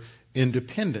their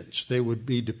independence. They would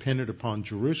be dependent upon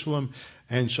Jerusalem.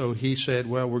 And so he said,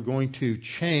 well, we're going to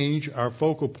change our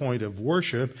focal point of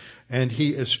worship. And he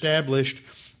established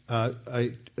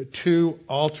two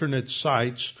alternate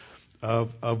sites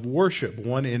of worship,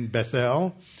 one in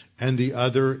Bethel and the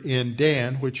other in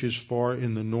Dan, which is far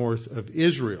in the north of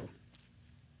Israel.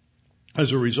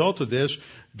 As a result of this,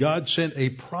 God sent a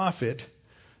prophet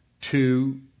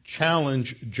to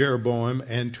challenge Jeroboam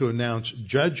and to announce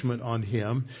judgment on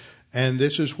him. And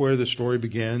this is where the story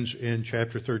begins in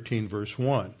chapter 13, verse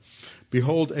 1.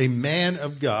 Behold, a man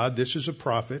of God, this is a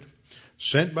prophet,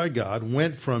 sent by God,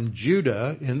 went from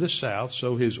Judah in the south.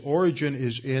 So his origin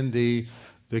is in the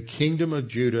kingdom of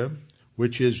Judah,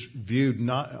 which is viewed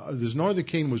this northern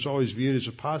kingdom was always viewed as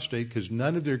apostate because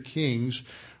none of their kings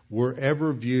were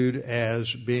ever viewed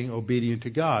as being obedient to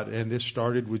God. And this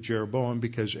started with Jeroboam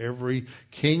because every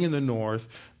king in the north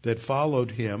that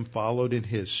followed him followed in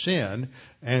his sin,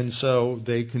 and so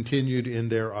they continued in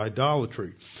their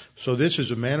idolatry. So this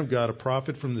is a man of God, a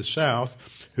prophet from the south,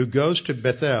 who goes to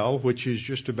Bethel, which is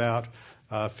just about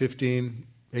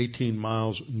 18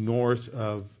 miles north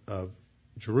of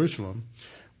Jerusalem,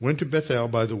 went to Bethel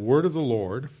by the word of the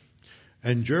Lord,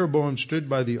 and Jeroboam stood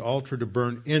by the altar to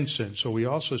burn incense. So we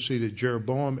also see that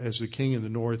Jeroboam, as the king in the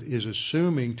north, is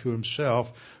assuming to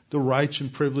himself the rights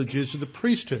and privileges of the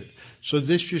priesthood. So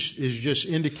this is just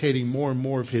indicating more and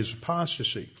more of his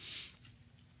apostasy.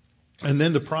 And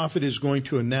then the prophet is going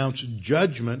to announce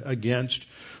judgment against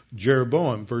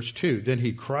Jeroboam. Verse 2, then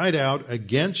he cried out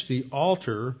against the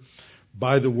altar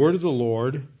by the word of the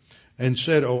Lord and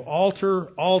said, O altar,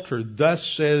 altar, thus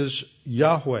says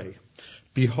Yahweh,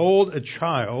 behold a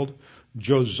child,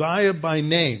 Josiah by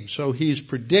name. So he's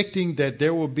predicting that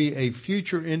there will be a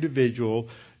future individual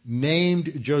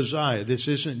named Josiah. This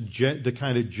isn't the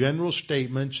kind of general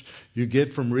statements you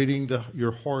get from reading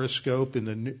your horoscope in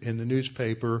the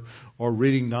newspaper or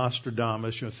reading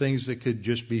Nostradamus, things that could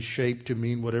just be shaped to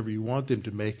mean whatever you want them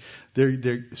to make.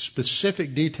 Their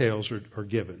specific details are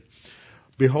given.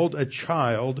 Behold, a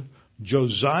child,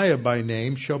 Josiah by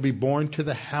name, shall be born to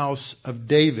the house of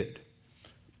David.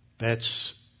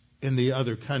 That's in the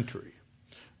other country.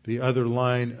 the other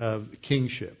line of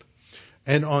kingship.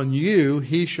 And on you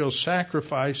he shall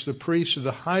sacrifice the priests of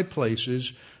the high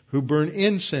places who burn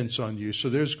incense on you. So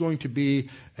there's going to be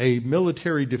a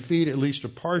military defeat, at least a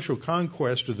partial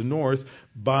conquest of the north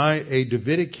by a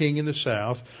Davidic king in the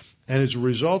south. And as a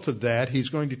result of that, he's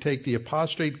going to take the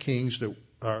apostate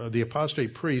the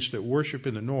apostate priests that worship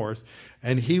in the north,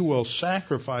 and he will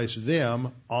sacrifice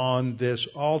them on this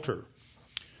altar.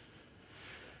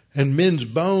 And men's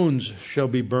bones shall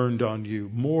be burned on you.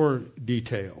 More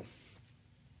detail.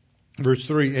 Verse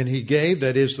 3, and he gave,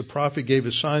 that is, the prophet gave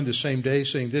a sign the same day,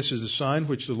 saying, this is the sign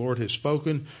which the Lord has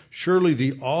spoken. Surely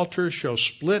the altar shall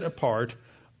split apart,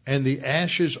 and the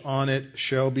ashes on it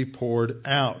shall be poured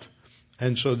out.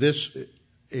 And so this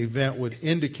event would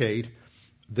indicate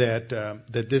that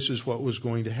this is what was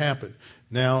going to happen.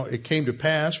 Now, it came to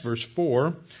pass, verse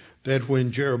 4, that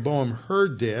when Jeroboam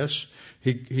heard this,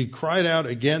 he cried out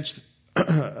against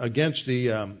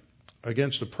the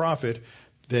prophet,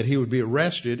 that he would be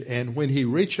arrested, and when he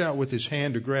reached out with his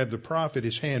hand to grab the prophet,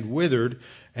 his hand withered,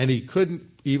 and he couldn't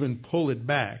even pull it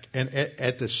back. And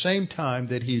at the same time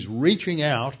that he's reaching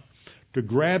out to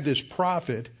grab this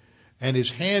prophet, and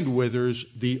his hand withers,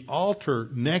 the altar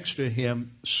next to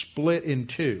him split in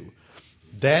two.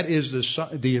 That is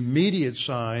the immediate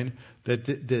sign that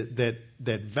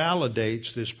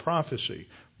validates this prophecy.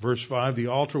 Verse 5, the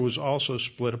altar was also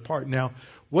split apart. Now,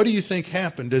 what do you think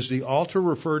happened? Does the altar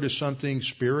refer to something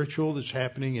spiritual that's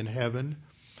happening in heaven?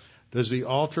 Does the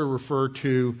altar refer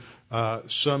to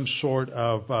some sort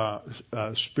of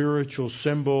spiritual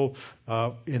symbol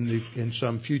in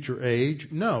some future age?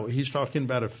 No, he's talking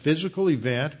about a physical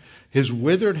event. His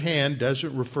withered hand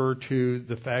doesn't refer to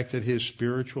the fact that his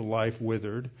spiritual life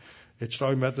withered. It's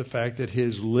talking about the fact that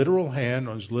his literal hand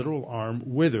or his literal arm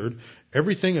withered.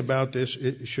 Everything about this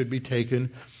it should be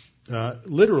taken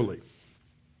literally.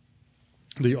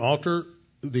 The altar,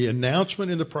 the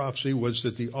announcement in the prophecy was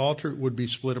that the altar would be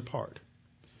split apart.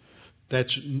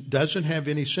 That doesn't have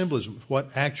any symbolism. What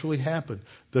actually happened?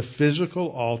 The physical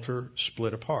altar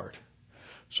split apart.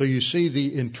 So you see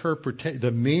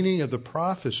the meaning of the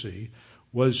prophecy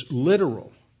was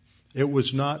literal. It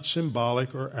was not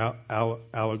symbolic or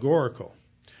allegorical.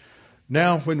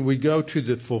 Now, when we go to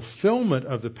the fulfillment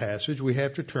of the passage, we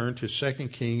have to turn to 2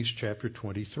 Kings chapter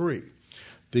 23.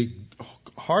 The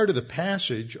heart of the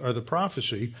passage, or the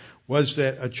prophecy, was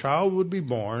that a child would be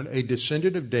born, a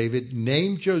descendant of David,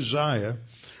 named Josiah,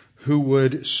 who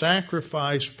would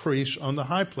sacrifice priests on the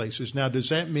high places. Now, does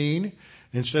that mean,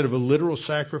 instead of a literal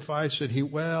sacrifice,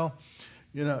 that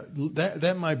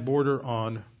that might border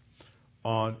on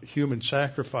human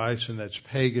sacrifice, and that's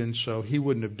pagan, so he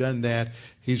wouldn't have done that.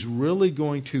 He's really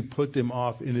going to put them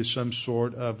off into some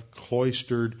sort of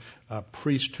cloistered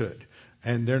priesthood,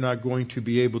 and they're not going to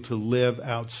be able to live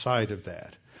outside of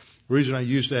that. The reason I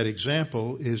use that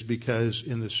example is because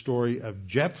in the story of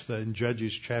Jephthah in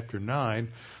Judges chapter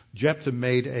 9, Jephthah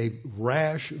made a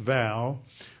rash vow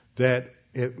that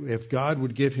if God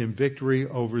would give him victory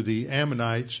over the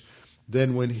Ammonites,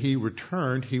 then when he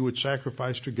returned, he would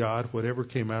sacrifice to God whatever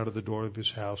came out of the door of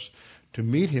his house to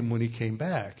meet him when he came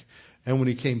back. And when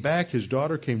he came back, his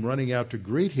daughter came running out to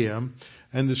greet him,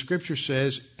 and the scripture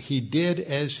says he did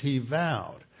as he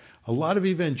vowed. A lot of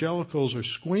evangelicals are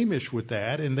squeamish with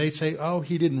that, and they say,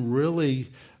 he didn't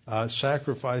really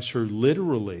sacrifice her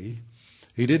literally.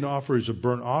 He didn't offer as a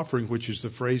burnt offering, which is the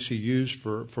phrase he used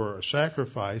for a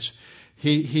sacrifice.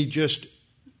 He just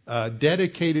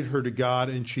dedicated her to God,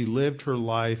 and she lived her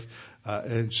life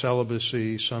in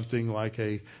celibacy, something like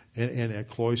in a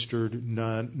cloistered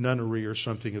nunnery or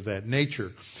something of that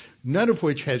nature. None of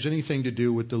which has anything to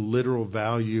do with the literal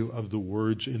value of the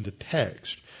words in the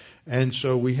text. And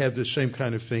so we have the same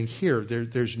kind of thing here.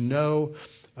 There's no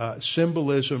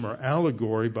symbolism or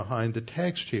allegory behind the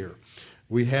text here.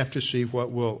 We have to see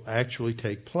what will actually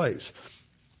take place.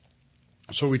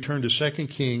 So we turn to 2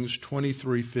 Kings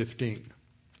 23:15.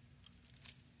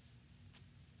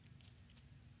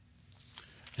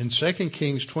 In 2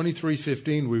 Kings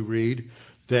 23:15 we read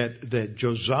that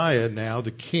Josiah, now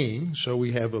the king, so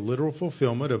we have a literal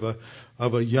fulfillment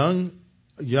of a young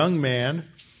man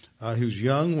who's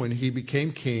young when he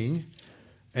became king,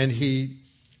 and he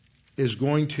is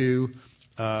going to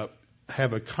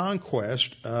have a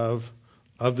conquest of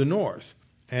the north,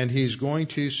 and he's going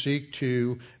to seek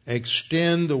to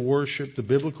extend the worship, the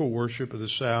biblical worship of the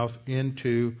south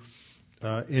into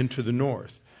the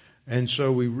north. And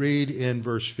so we read in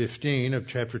verse 15 of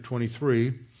chapter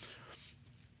 23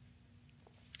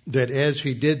 that as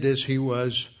he did this, he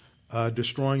was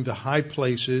destroying the high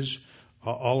places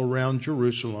all around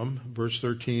Jerusalem. Verse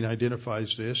 13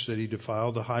 identifies this, that he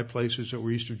defiled the high places that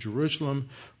were east of Jerusalem,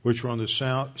 which were on the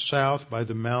south by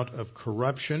the Mount of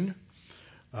Corruption,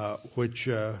 which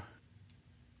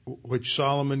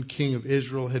Solomon, king of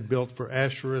Israel, had built for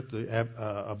Asherah, the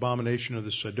abomination of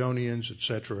the Sidonians,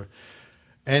 etc.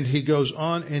 And he goes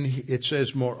on, and it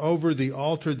says, moreover, the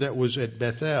altar that was at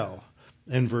Bethel,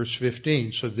 in verse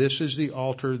 15. So this is the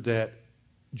altar that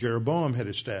Jeroboam had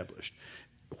established.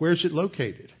 Where's it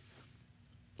located?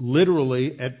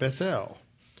 Literally at Bethel.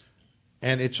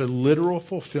 And it's a literal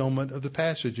fulfillment of the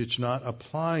passage. It's not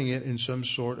applying it in some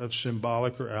sort of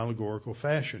symbolic or allegorical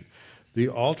fashion. The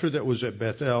altar that was at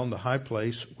Bethel in the high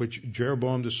place, which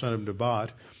Jeroboam the son of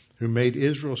Nebat, who made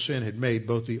Israel sin, had made,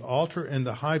 both the altar and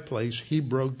the high place, he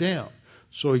broke down.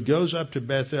 So he goes up to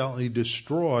Bethel and he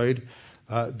destroyed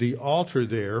the altar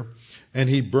there, and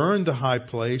he burned the high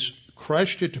place,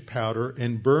 crushed it to powder,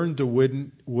 and burned the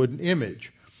wooden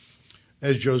image.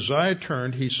 As Josiah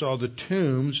turned, he saw the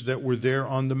tombs that were there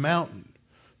on the mountain.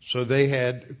 So they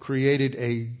had created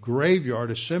a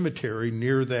graveyard, a cemetery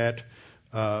near that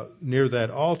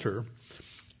altar.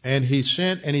 And he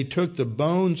sent and he took the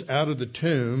bones out of the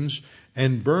tombs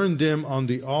and burned them on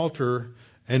the altar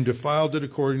and defiled it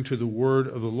according to the word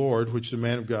of the Lord, which the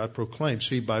man of God proclaimed.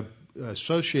 See, by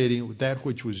associating it with that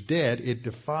which was dead, it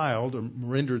defiled or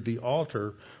rendered the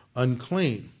altar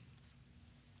unclean.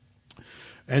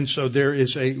 And so there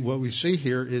is what we see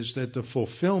here is that the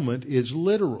fulfillment is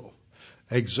literal.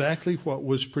 Exactly what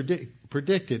was predicted.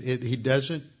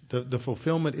 The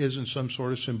fulfillment isn't some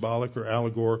sort of symbolic or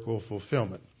allegorical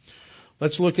fulfillment.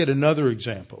 Let's look at another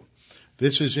example.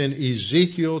 This is in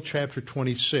Ezekiel chapter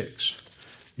 26.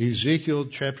 Ezekiel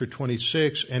chapter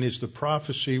 26, and is the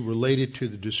prophecy related to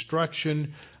the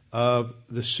destruction of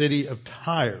the city of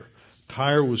Tyre.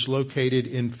 Tyre was located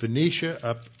in Phoenicia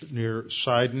up near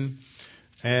Sidon,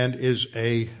 and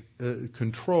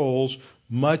controls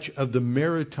much of the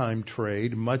maritime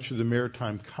trade, much of the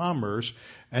maritime commerce,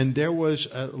 and there was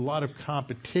a lot of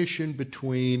competition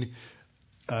between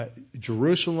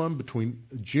Jerusalem, between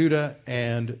Judah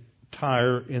and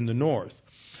Tyre in the north.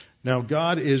 Now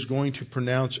God is going to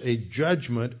pronounce a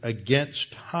judgment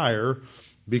against Tyre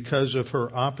because of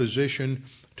her opposition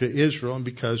to Israel and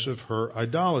because of her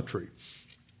idolatry.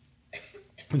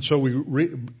 And so we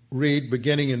read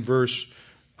beginning in verse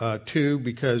 2,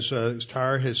 because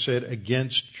Tyre has said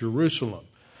against Jerusalem.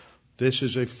 This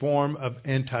is a form of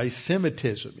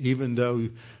anti-Semitism. Even though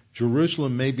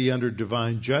Jerusalem may be under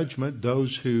divine judgment,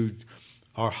 those who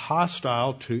are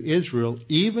hostile to Israel,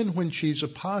 even when she's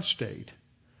apostate,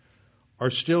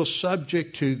 are still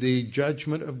subject to the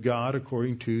judgment of God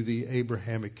according to the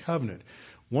Abrahamic covenant.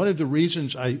 One of the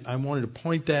reasons I wanted to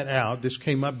point that out, this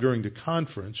came up during the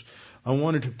conference, I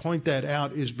wanted to point that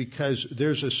out is because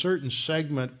there's a certain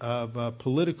segment of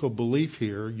political belief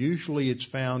here, usually it's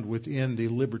found within the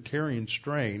libertarian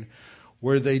strain,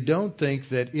 where they don't think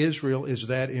that Israel is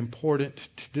that important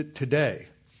today.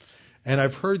 And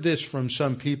I've heard this from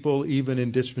some people, even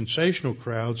in dispensational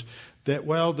crowds, that,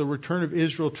 well, the return of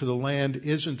Israel to the land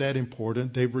isn't that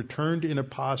important. They've returned in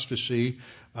apostasy.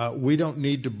 We don't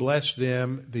need to bless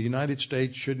them. The United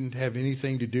States shouldn't have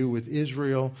anything to do with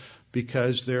Israel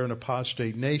because they're an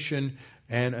apostate nation.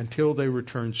 And until they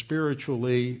return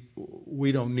spiritually,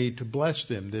 we don't need to bless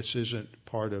them. This isn't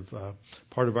part of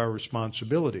our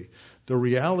responsibility. The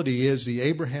reality is the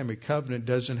Abrahamic covenant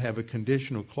doesn't have a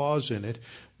conditional clause in it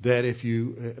that if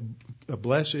you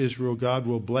bless Israel, God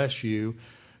will bless you.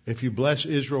 If you bless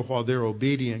Israel while they're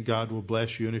obedient, God will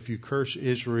bless you. And if you curse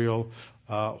Israel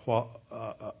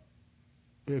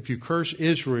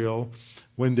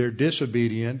when they're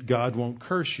disobedient, God won't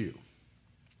curse you.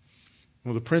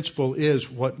 Well, the principle is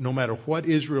no matter what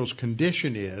Israel's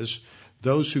condition is,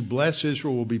 those who bless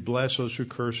Israel will be blessed, those who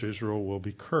curse Israel will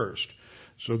be cursed.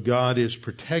 So God is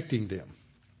protecting them.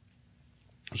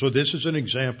 So this is an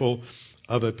example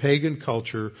of a pagan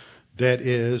culture that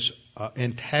is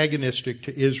antagonistic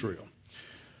to Israel.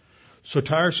 So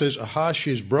Tyre says, aha,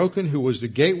 she is broken, who was the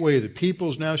gateway of the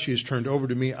peoples. Now she is turned over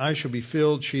to me. I shall be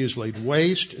filled. She is laid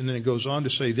waste. And then it goes on to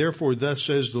say, therefore, thus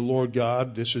says the Lord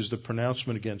God. This is the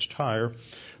pronouncement against Tyre.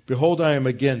 Behold, I am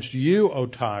against you, O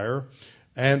Tyre,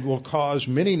 and will cause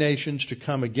many nations to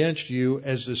come against you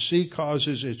as the sea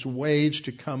causes its waves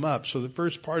to come up. So the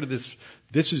first part of this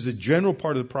is the general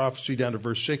part of the prophecy down to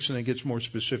verse 6, and it gets more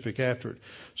specific after it.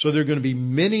 So there are going to be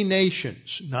many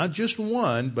nations, not just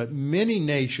one, but many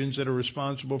nations that are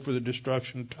responsible for the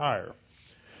destruction of Tyre.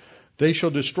 They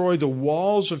shall destroy the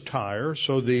walls of Tyre,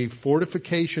 so the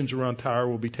fortifications around Tyre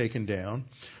will be taken down.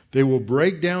 They will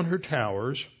break down her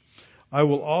towers. I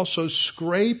will also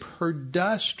scrape her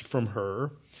dust from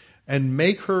her and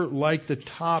make her like the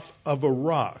top of a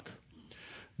rock.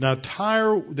 Now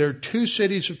Tyre, there are two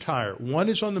cities of Tyre. One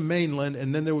is on the mainland,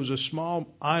 and then there was a small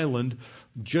island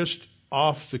just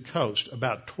off the coast,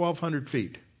 about 1,200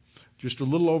 feet, just a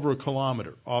little over a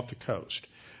kilometer off the coast.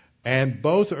 And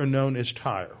both are known as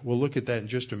Tyre. We'll look at that in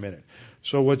just a minute.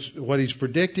 So what he's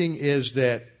predicting is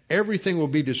that everything will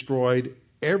be destroyed.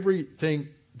 Everything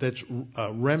that's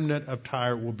a remnant of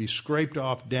Tyre will be scraped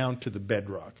off down to the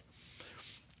bedrock.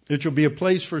 It shall be a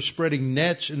place for spreading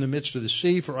nets in the midst of the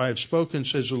sea, for I have spoken,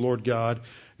 says the Lord God.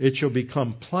 It shall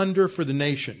become plunder for the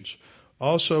nations.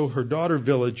 Also her daughter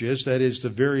villages, that is the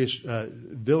various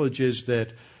villages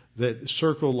that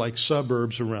circle like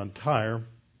suburbs around Tyre.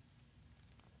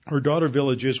 Her daughter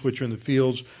villages, which are in the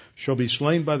fields, shall be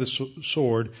slain by the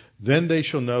sword. Then they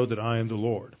shall know that I am the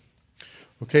Lord.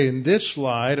 Okay, in this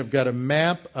slide, I've got a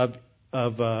map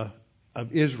of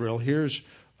Israel. Here's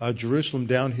Jerusalem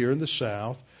down here in the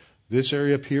south. This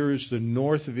area up here is the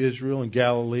north of Israel and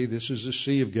Galilee. This is the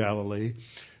Sea of Galilee.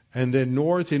 And then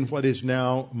north in what is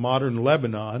now modern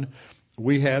Lebanon,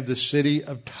 we have the city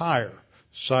of Tyre.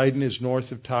 Sidon is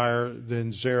north of Tyre,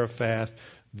 then Zarephath.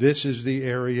 This is the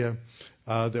area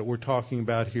that we're talking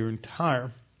about here in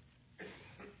Tyre.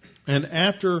 And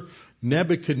after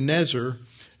Nebuchadnezzar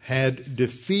had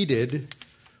defeated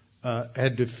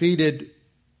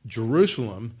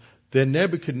Jerusalem, then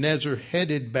Nebuchadnezzar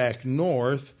headed back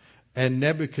north, and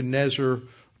Nebuchadnezzar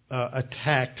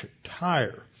attacked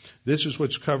Tyre. This is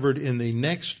what's covered in the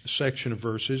next section of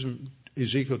verses,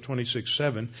 Ezekiel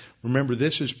 26:7. Remember,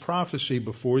 this is prophecy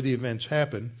before the events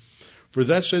happen. For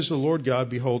thus says the Lord God,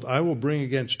 behold, I will bring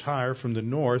against Tyre from the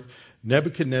north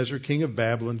Nebuchadnezzar, king of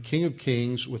Babylon, king of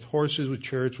kings, with horses, with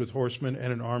chariots, with horsemen,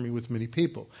 and an army with many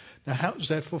people. Now, how is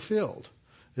that fulfilled?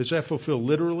 Is that fulfilled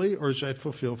literally, or is that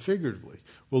fulfilled figuratively?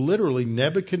 Well, literally,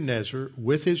 Nebuchadnezzar,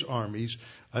 with his armies,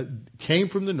 came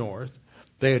from the north.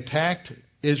 They attacked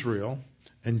Israel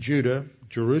and Judah,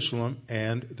 Jerusalem,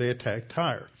 and they attacked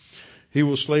Tyre. He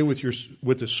will slay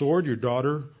with the sword your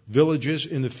daughter villages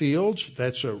in the fields.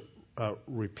 That's a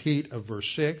repeat of verse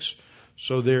 6.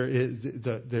 So there is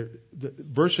the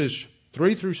verses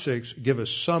 3 through 6 give a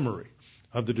summary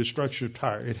of the destruction of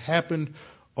Tyre. It happened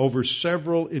over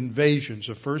several invasions,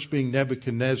 the first being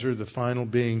Nebuchadnezzar, the final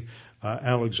being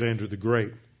Alexander the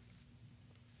Great.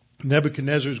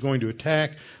 Nebuchadnezzar is going to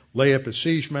attack, lay up a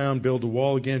siege mound, build a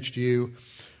wall against you.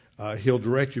 He'll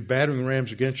direct your battering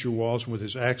rams against your walls, and with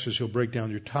his axes he'll break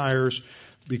down your tires.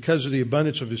 Because of the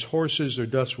abundance of his horses, their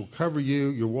dust will cover you.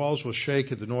 Your walls will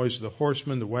shake at the noise of the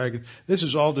horsemen, the wagon. This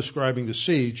is all describing the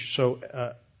siege. So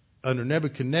under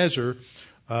Nebuchadnezzar,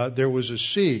 there was a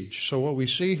siege. So what we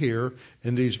see here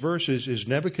in these verses is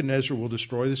Nebuchadnezzar will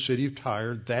destroy the city of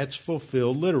Tyre. That's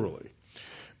fulfilled literally.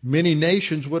 Many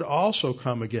nations would also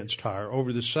come against Tyre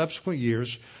over the subsequent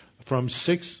years from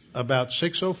about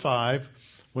 605,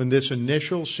 when this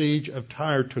initial siege of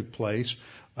Tyre took place,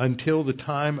 until the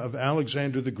time of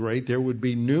Alexander the Great. There would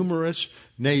be numerous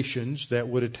nations that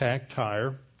would attack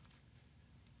Tyre.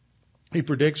 He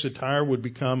predicts that Tyre would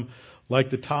become like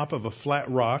the top of a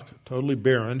flat rock, totally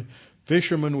barren.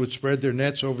 Fishermen would spread their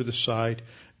nets over the site,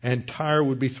 and Tyre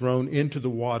would be thrown into the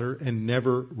water and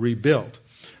never rebuilt.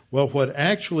 Well, what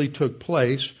actually took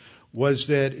place was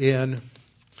that in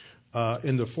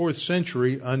the 4th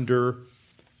century, under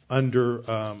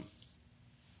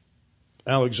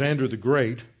Alexander the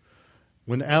Great,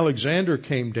 when Alexander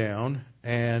came down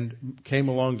and came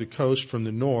along the coast from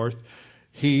the north,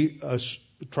 he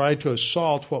tried to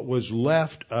assault what was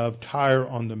left of Tyre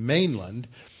on the mainland,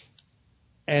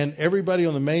 and everybody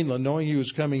on the mainland, knowing he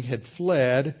was coming, had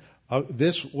fled.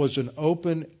 This was an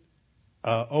open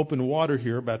water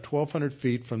here, about 1,200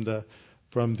 feet from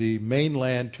the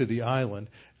mainland to the island,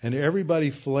 and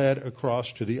everybody fled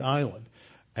across to the island.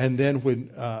 And then when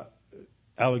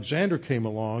Alexander came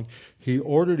along, he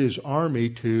ordered his army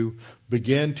to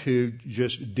begin to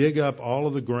just dig up all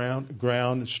of the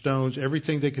ground, stones,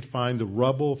 everything they could find, the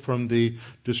rubble from the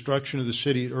destruction of the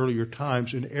city at earlier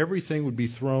times, and everything would be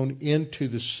thrown into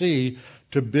the sea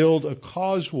to build a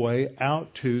causeway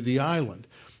out to the island.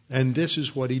 And this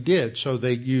is what he did. So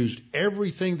they used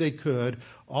everything they could,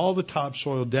 all the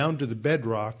topsoil down to the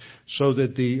bedrock, so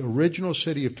that the original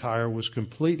city of Tyre was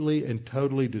completely and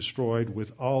totally destroyed,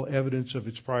 with all evidence of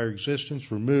its prior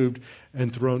existence removed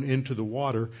and thrown into the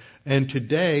water. And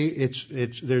today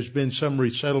there's been some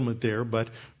resettlement there, but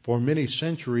for many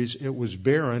centuries it was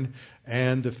barren,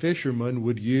 and the fishermen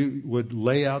would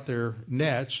lay out their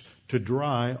nets to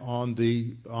dry on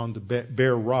the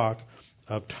bare rock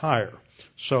of Tyre.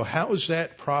 So how is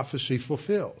that prophecy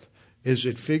fulfilled? Is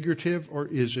it figurative or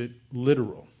is it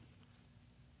literal?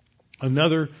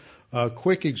 Another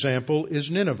quick example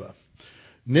is Nineveh.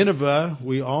 Nineveh,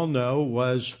 we all know,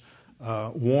 was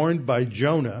warned by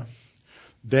Jonah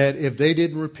that if they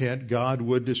didn't repent, God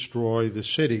would destroy the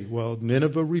city. Well,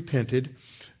 Nineveh repented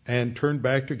and turned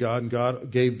back to God, and God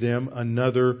gave them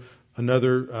another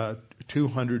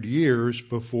 200 years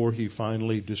before he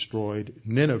finally destroyed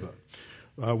Nineveh.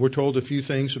 We're told a few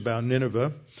things about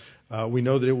Nineveh. We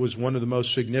know that it was one of the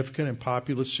most significant and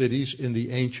populous cities in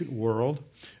the ancient world.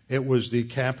 It was the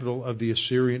capital of the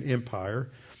Assyrian Empire.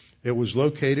 It was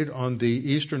located on the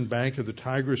eastern bank of the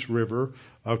Tigris River,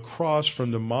 across from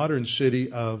the modern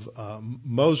city of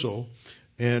Mosul,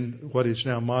 in what is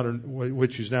now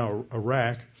which is now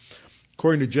Iraq.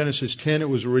 According to Genesis 10, it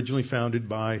was originally founded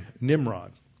by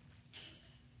Nimrod.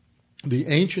 The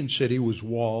ancient city was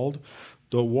walled.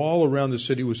 The wall around the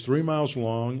city was 3 miles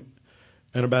long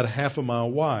and about a half a mile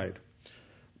wide.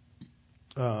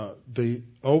 The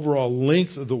overall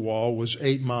length of the wall was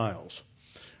 8 miles.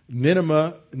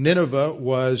 Nineveh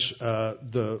was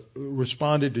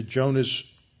responded to Jonah's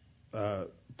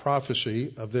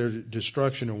prophecy of their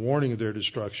destruction and warning of their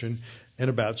destruction in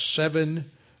about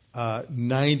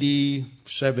 790,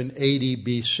 780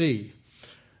 BC.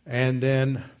 And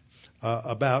then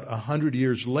about 100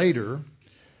 years later,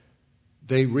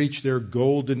 they reached their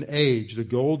golden age. The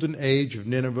golden age of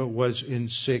Nineveh was in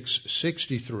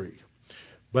 663.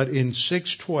 But in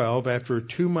 612, after a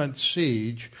 2-month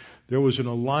siege, there was an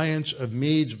alliance of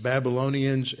Medes,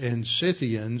 Babylonians, and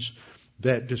Scythians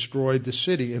that destroyed the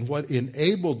city. And what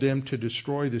enabled them to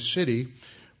destroy the city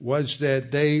was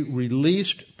that they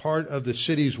released part of the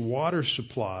city's water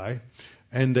supply,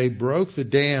 and they broke the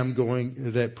dam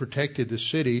that protected the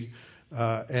city.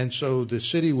 And so the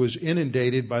city was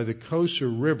inundated by the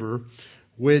Kosor River,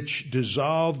 which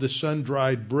dissolved the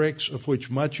sun-dried bricks of which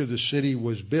much of the city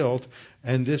was built,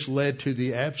 and this led to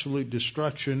the absolute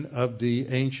destruction of the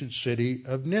ancient city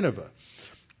of Nineveh.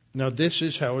 Now, this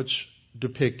is how it's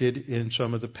depicted in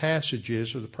some of the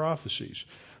passages of the prophecies.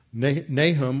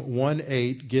 Nahum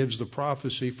 1:8 gives the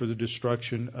prophecy for the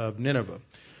destruction of Nineveh.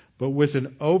 But with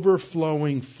an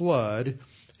overflowing flood,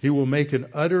 he will make an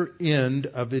utter end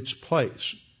of its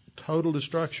place. Total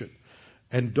destruction.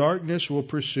 And darkness will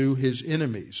pursue his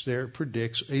enemies. There it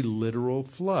predicts a literal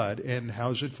flood. And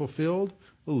how is it fulfilled?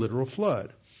 A literal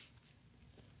flood.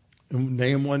 In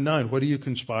Nahum 1:9, what do you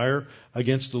conspire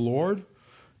against the Lord?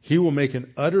 He will make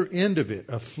an utter end of it.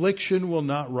 Affliction will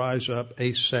not rise up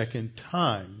a second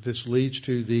time. This leads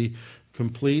to the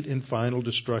complete and final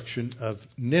destruction of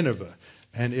Nineveh.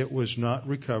 And it was not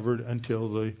recovered until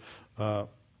the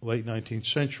late 19th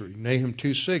century. Nahum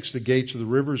 2:6, the gates of the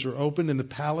rivers are opened and the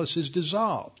palace is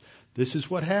dissolved. This is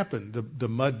what happened. The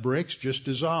mud bricks just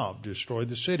dissolved, destroyed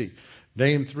the city.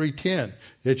 Nahum 3:10,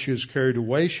 yet she was carried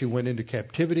away, she went into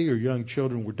captivity, her young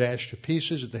children were dashed to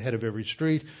pieces at the head of every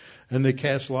street, and they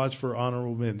cast lots for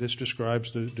honorable men. This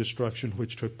describes the destruction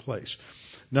which took place.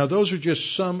 Now, those are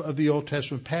just some of the Old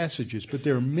Testament passages, but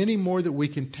there are many more that we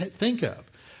can think of.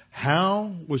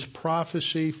 How was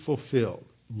prophecy fulfilled?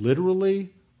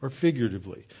 Literally or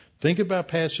figuratively? Think about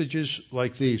passages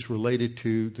like these related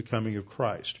to the coming of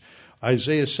Christ.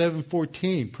 Isaiah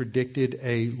 7:14 predicted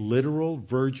a literal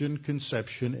virgin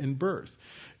conception and birth.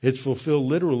 It's fulfilled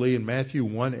literally in Matthew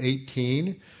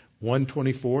 1:18,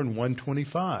 1:24, and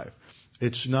 1:25.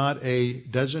 It's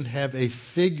doesn't have a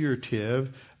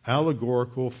figurative,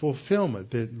 allegorical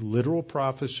fulfillment. The literal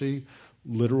prophecy,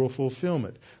 literal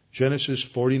fulfillment. Genesis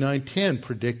 49:10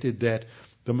 predicted that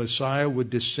the Messiah would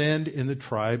descend in the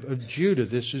tribe of Judah.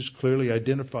 This is clearly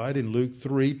identified in Luke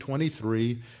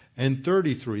 3:23 and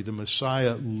 33. The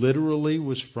Messiah literally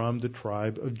was from the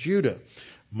tribe of Judah.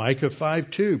 Micah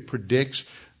 5:2 predicts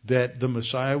that the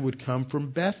Messiah would come from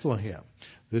Bethlehem.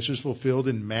 This is fulfilled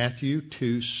in Matthew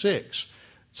 2:6.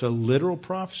 It's a literal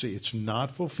prophecy. It's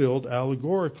not fulfilled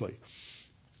allegorically.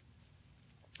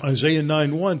 Isaiah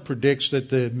 9:1 predicts that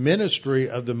the ministry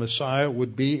of the Messiah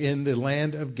would be in the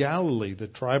land of Galilee, the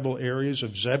tribal areas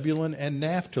of Zebulun and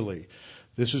Naphtali.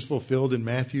 This is fulfilled in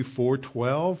Matthew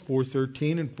 4:12,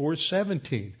 4:13, and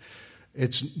 4:17.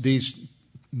 These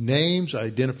names,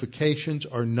 identifications,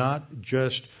 are not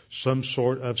just some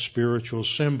sort of spiritual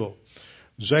symbol.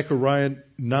 Zechariah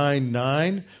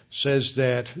 9:9 says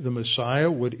that the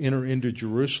Messiah would enter into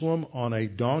Jerusalem on a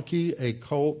donkey, a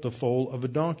colt, the foal of a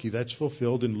donkey. That's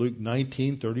fulfilled in Luke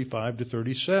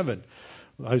 19:35-37.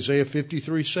 Isaiah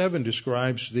 53:7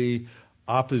 describes the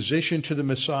opposition to the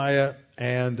Messiah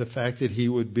and the fact that he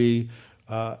would be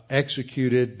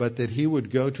executed, but that he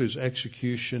would go to his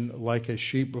execution like a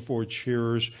sheep before its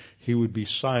shearers. He would be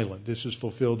silent. This is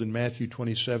fulfilled in Matthew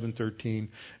 27:13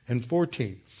 and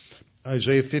 14.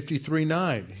 Isaiah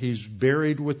 53:9. He's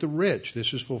buried with the rich.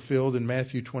 This is fulfilled in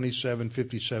Matthew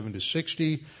 27:57 to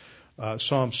 60.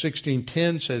 Psalm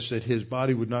 16:10 says that his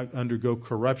body would not undergo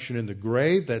corruption in the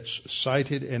grave. That's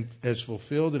cited and as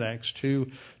fulfilled in Acts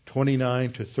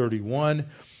 2:29 to 31.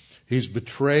 He's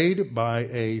betrayed by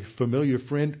a familiar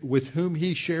friend with whom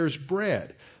he shares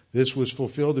bread. This was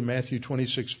fulfilled in Matthew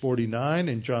 26:49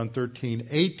 and John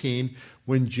 13:18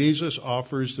 when Jesus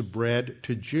offers the bread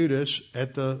to Judas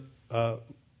at the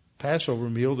Passover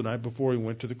meal the night before he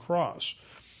went to the cross.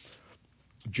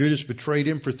 Judas betrayed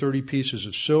him for 30 pieces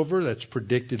of silver. That's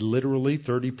predicted literally,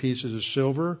 30 pieces of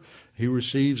silver. He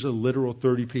receives a literal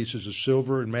 30 pieces of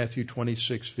silver in Matthew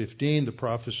 26:15. The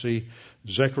prophecy,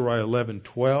 Zechariah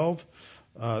 11:12,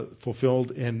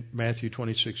 fulfilled in Matthew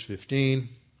 26:15.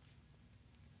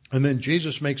 And then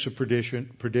Jesus makes a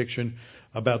prediction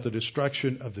about the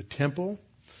destruction of the temple,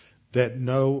 that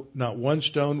not one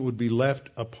stone would be left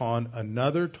upon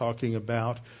another, talking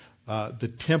about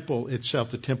the temple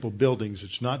itself, the temple buildings.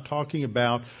 It's not talking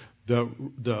about the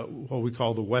what we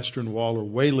call the Western Wall or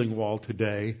Wailing Wall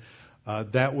today.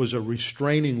 That was a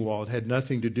restraining wall. It had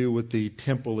nothing to do with the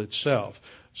temple itself.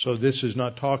 So this is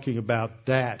not talking about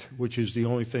that, which is the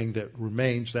only thing that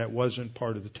remains. That wasn't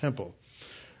part of the temple.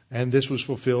 And this was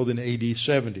fulfilled in AD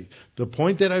 70. The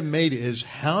point that I've made is,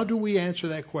 how do we answer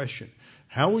that question?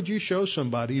 How would you show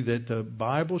somebody that the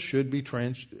Bible should be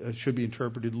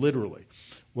interpreted literally?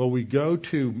 Well, we go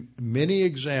to many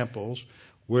examples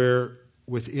where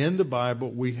within the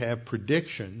Bible we have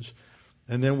predictions,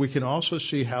 and then we can also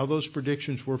see how those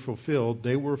predictions were fulfilled.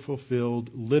 They were fulfilled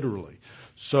literally.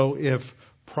 So if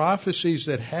prophecies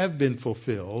that have been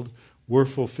fulfilled were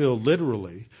fulfilled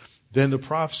literally, then the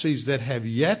prophecies that have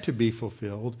yet to be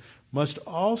fulfilled must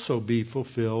also be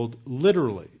fulfilled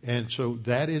literally. And so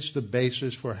that is the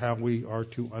basis for how we are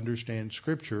to understand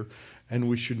Scripture, and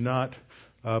we should not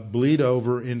bleed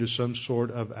over into some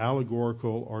sort of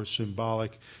allegorical or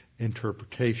symbolic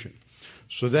interpretation.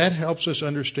 So that helps us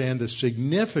understand the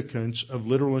significance of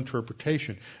literal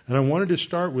interpretation. And I wanted to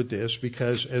start with this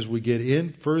because as we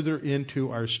get further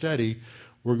into our study,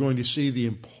 we're going to see the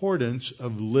importance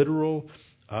of literal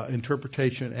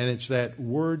interpretation, and it's that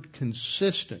word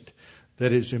consistent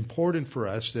that is important for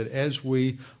us, that as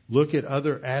we look at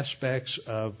other aspects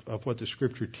of what the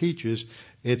Scripture teaches,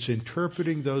 it's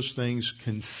interpreting those things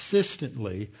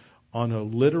consistently on a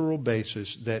literal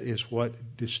basis. That is what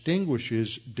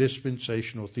distinguishes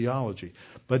dispensational theology.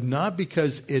 But not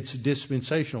because it's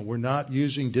dispensational. We're not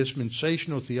using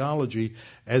dispensational theology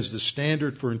as the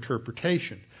standard for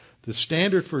interpretation. The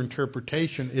standard for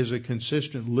interpretation is a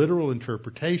consistent literal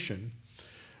interpretation,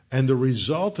 and the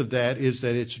result of that is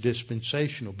that it's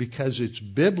dispensational. Because it's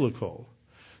biblical,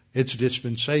 it's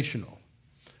dispensational.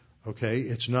 Okay?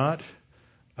 It's not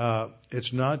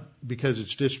because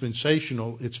it's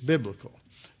dispensational, it's biblical.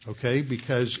 Okay?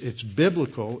 Because it's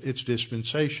biblical, it's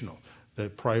dispensational. The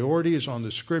priority is on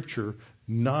the Scripture,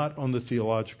 not on the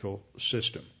theological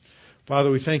system.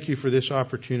 Father, we thank you for this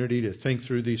opportunity to think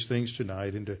through these things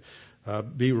tonight and to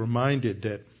be reminded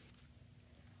that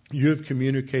you have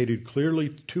communicated clearly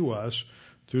to us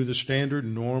through the standard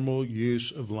normal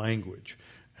use of language,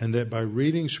 and that by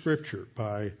reading Scripture,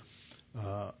 by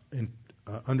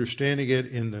understanding it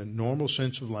in the normal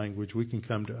sense of language, we can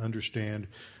come to understand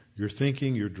your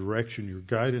thinking, your direction, your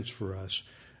guidance for us,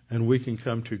 and we can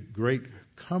come to great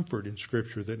comfort in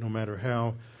Scripture that no matter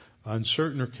how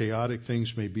uncertain or chaotic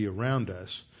things may be around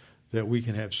us, that we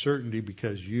can have certainty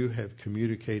because you have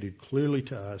communicated clearly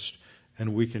to us,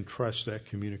 and we can trust that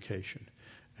communication.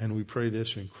 And we pray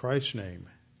this in Christ's name.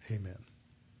 Amen.